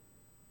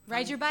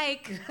Ride your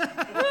bike.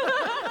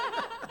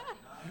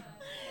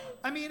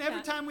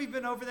 Every time we've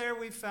been over there,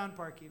 we've found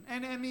parking.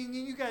 And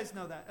you guys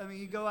know that.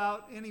 You go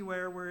out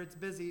anywhere where it's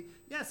busy.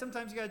 Yeah,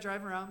 sometimes you got to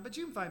drive around, but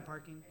you can find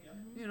parking.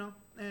 Yep.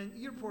 And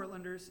you're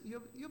Portlanders.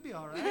 You'll be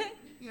all right.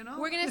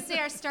 We're going to say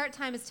our start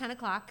time is 10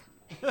 o'clock.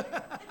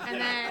 And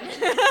then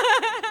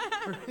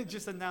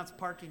just announce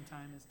parking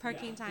time is 10.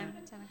 parking time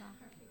at 10 o'clock.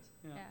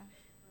 Yeah. Yeah.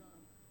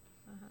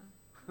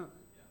 Uh-huh.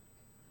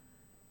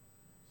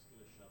 Just get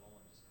a shuttle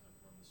and just kind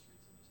of run the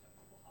streets and just have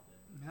people hop in.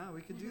 Yeah,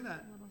 we could do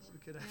that. We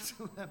could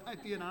actually, that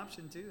might be an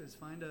option too, is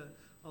find a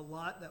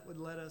lot that would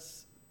let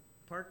us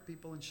park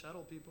people and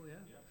shuttle people,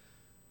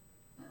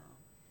 yeah.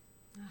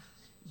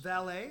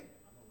 Valet? I'm a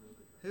real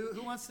good driver.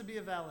 Who wants to be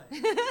a valet?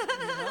 All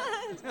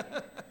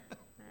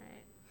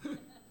right.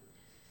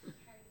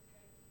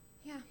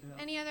 Yeah. Yeah.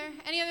 Any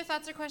other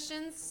thoughts or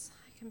questions?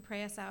 I can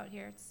pray us out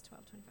here. It's 12:25.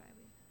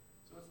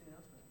 So what's the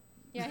announcement?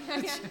 Yeah.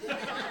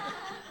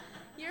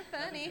 You're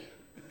funny.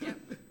 Yep.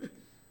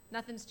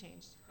 Nothing's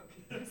changed.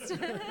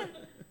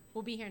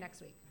 We'll be here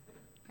next week.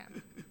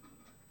 Okay.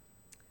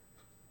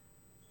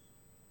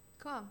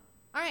 Cool.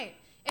 All right.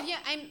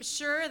 I'm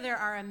sure there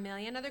are a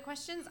million other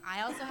questions.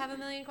 I also have a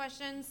million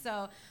questions.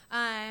 So,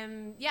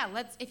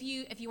 if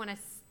you want to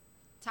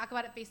talk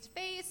about it face to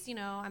face,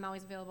 I'm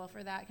always available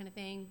for that kind of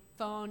thing.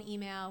 Phone,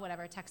 email,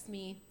 whatever. Text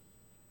me.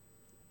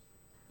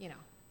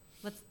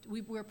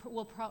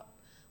 We'll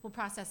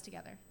process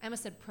together. I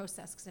almost said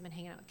process because I've been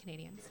hanging out with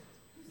Canadians.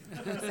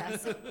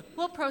 Process.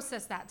 We'll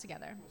process that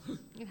together.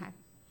 Okay.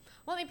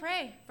 Well, let me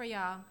pray for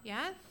y'all.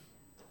 Yeah?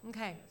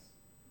 Okay.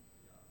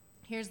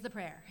 Here's the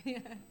prayer.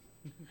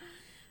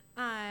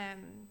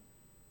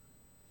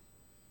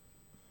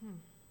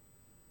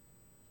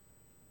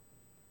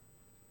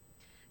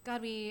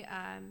 God,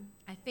 I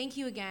thank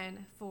you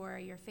again for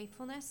your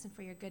faithfulness and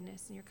for your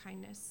goodness and your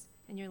kindness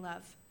and your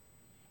love.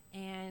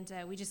 And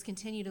we just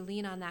continue to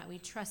lean on that. We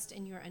trust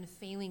in your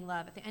unfailing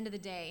love. At the end of the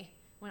day,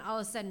 when all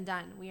is said and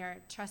done, we are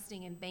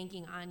trusting and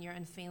banking on your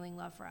unfailing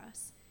love for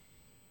us.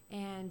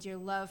 And your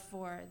love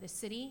for the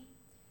city,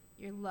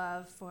 your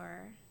love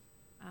for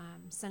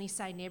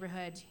Sunnyside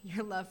neighborhood,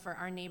 your love for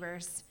our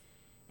neighbors,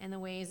 and the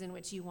ways in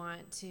which you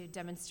want to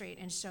demonstrate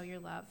and show your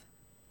love.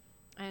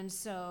 And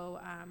so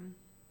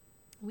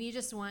we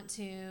just want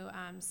to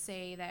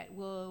say that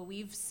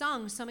we've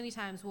sung so many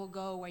times, we'll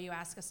go where you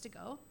ask us to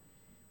go.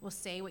 We'll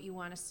say what you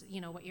want us,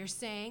 what you're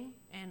saying,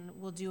 and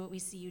we'll do what we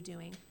see you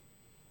doing.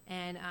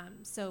 And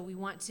so we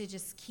want to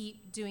just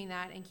keep doing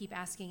that and keep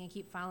asking and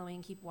keep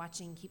following, keep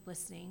watching, keep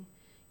listening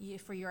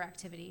for your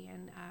activity.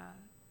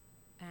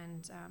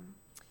 And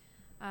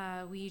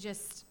we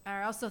just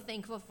are also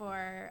thankful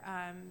for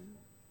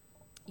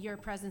your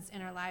presence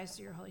in our lives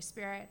through your Holy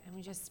Spirit. And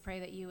we just pray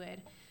that you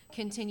would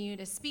continue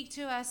to speak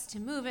to us, to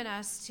move in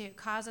us, to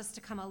cause us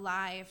to come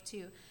alive,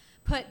 to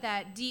put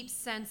that deep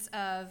sense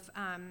of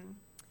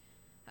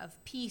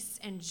peace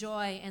and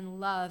joy and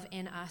love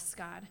in us,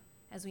 God,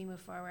 as we move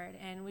forward.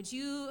 And would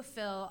you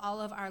fill all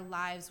of our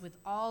lives with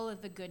all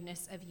of the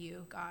goodness of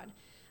you, God?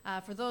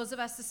 For those of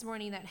us this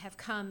morning that have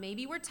come,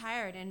 maybe we're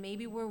tired and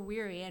maybe we're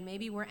weary and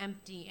maybe we're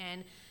empty,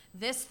 and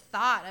this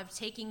thought of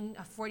taking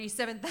a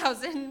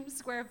 47,000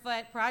 square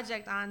foot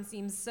project on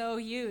seems so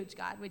huge,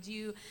 God. Would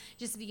you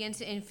just begin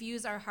to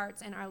infuse our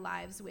hearts and our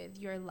lives with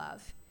your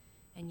love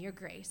and your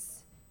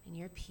grace and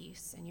your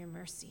peace and your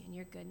mercy and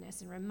your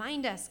goodness, and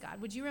remind us, God,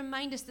 would you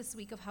remind us this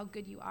week of how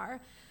good you are?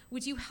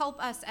 Would you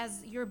help us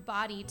as your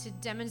body to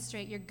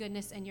demonstrate your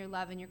goodness and your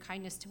love and your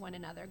kindness to one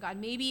another? God,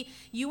 maybe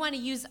you want to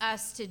use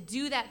us to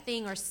do that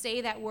thing or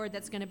say that word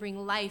that's going to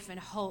bring life and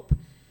hope.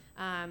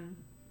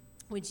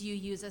 Would you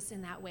use us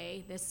in that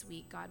way this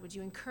week, God? Would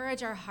you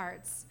encourage our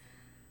hearts?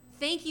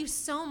 Thank you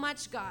so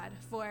much, God,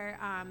 for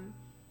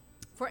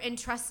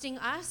entrusting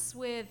us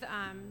with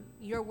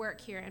your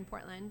work here in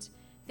Portland.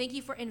 Thank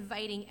you for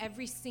inviting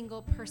every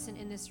single person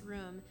in this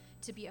room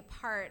to be a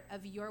part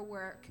of your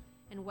work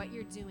and what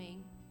you're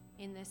doing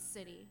in this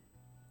city.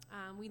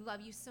 We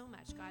love you so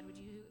much, God. Would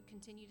you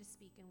continue to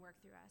speak and work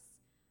through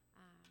us?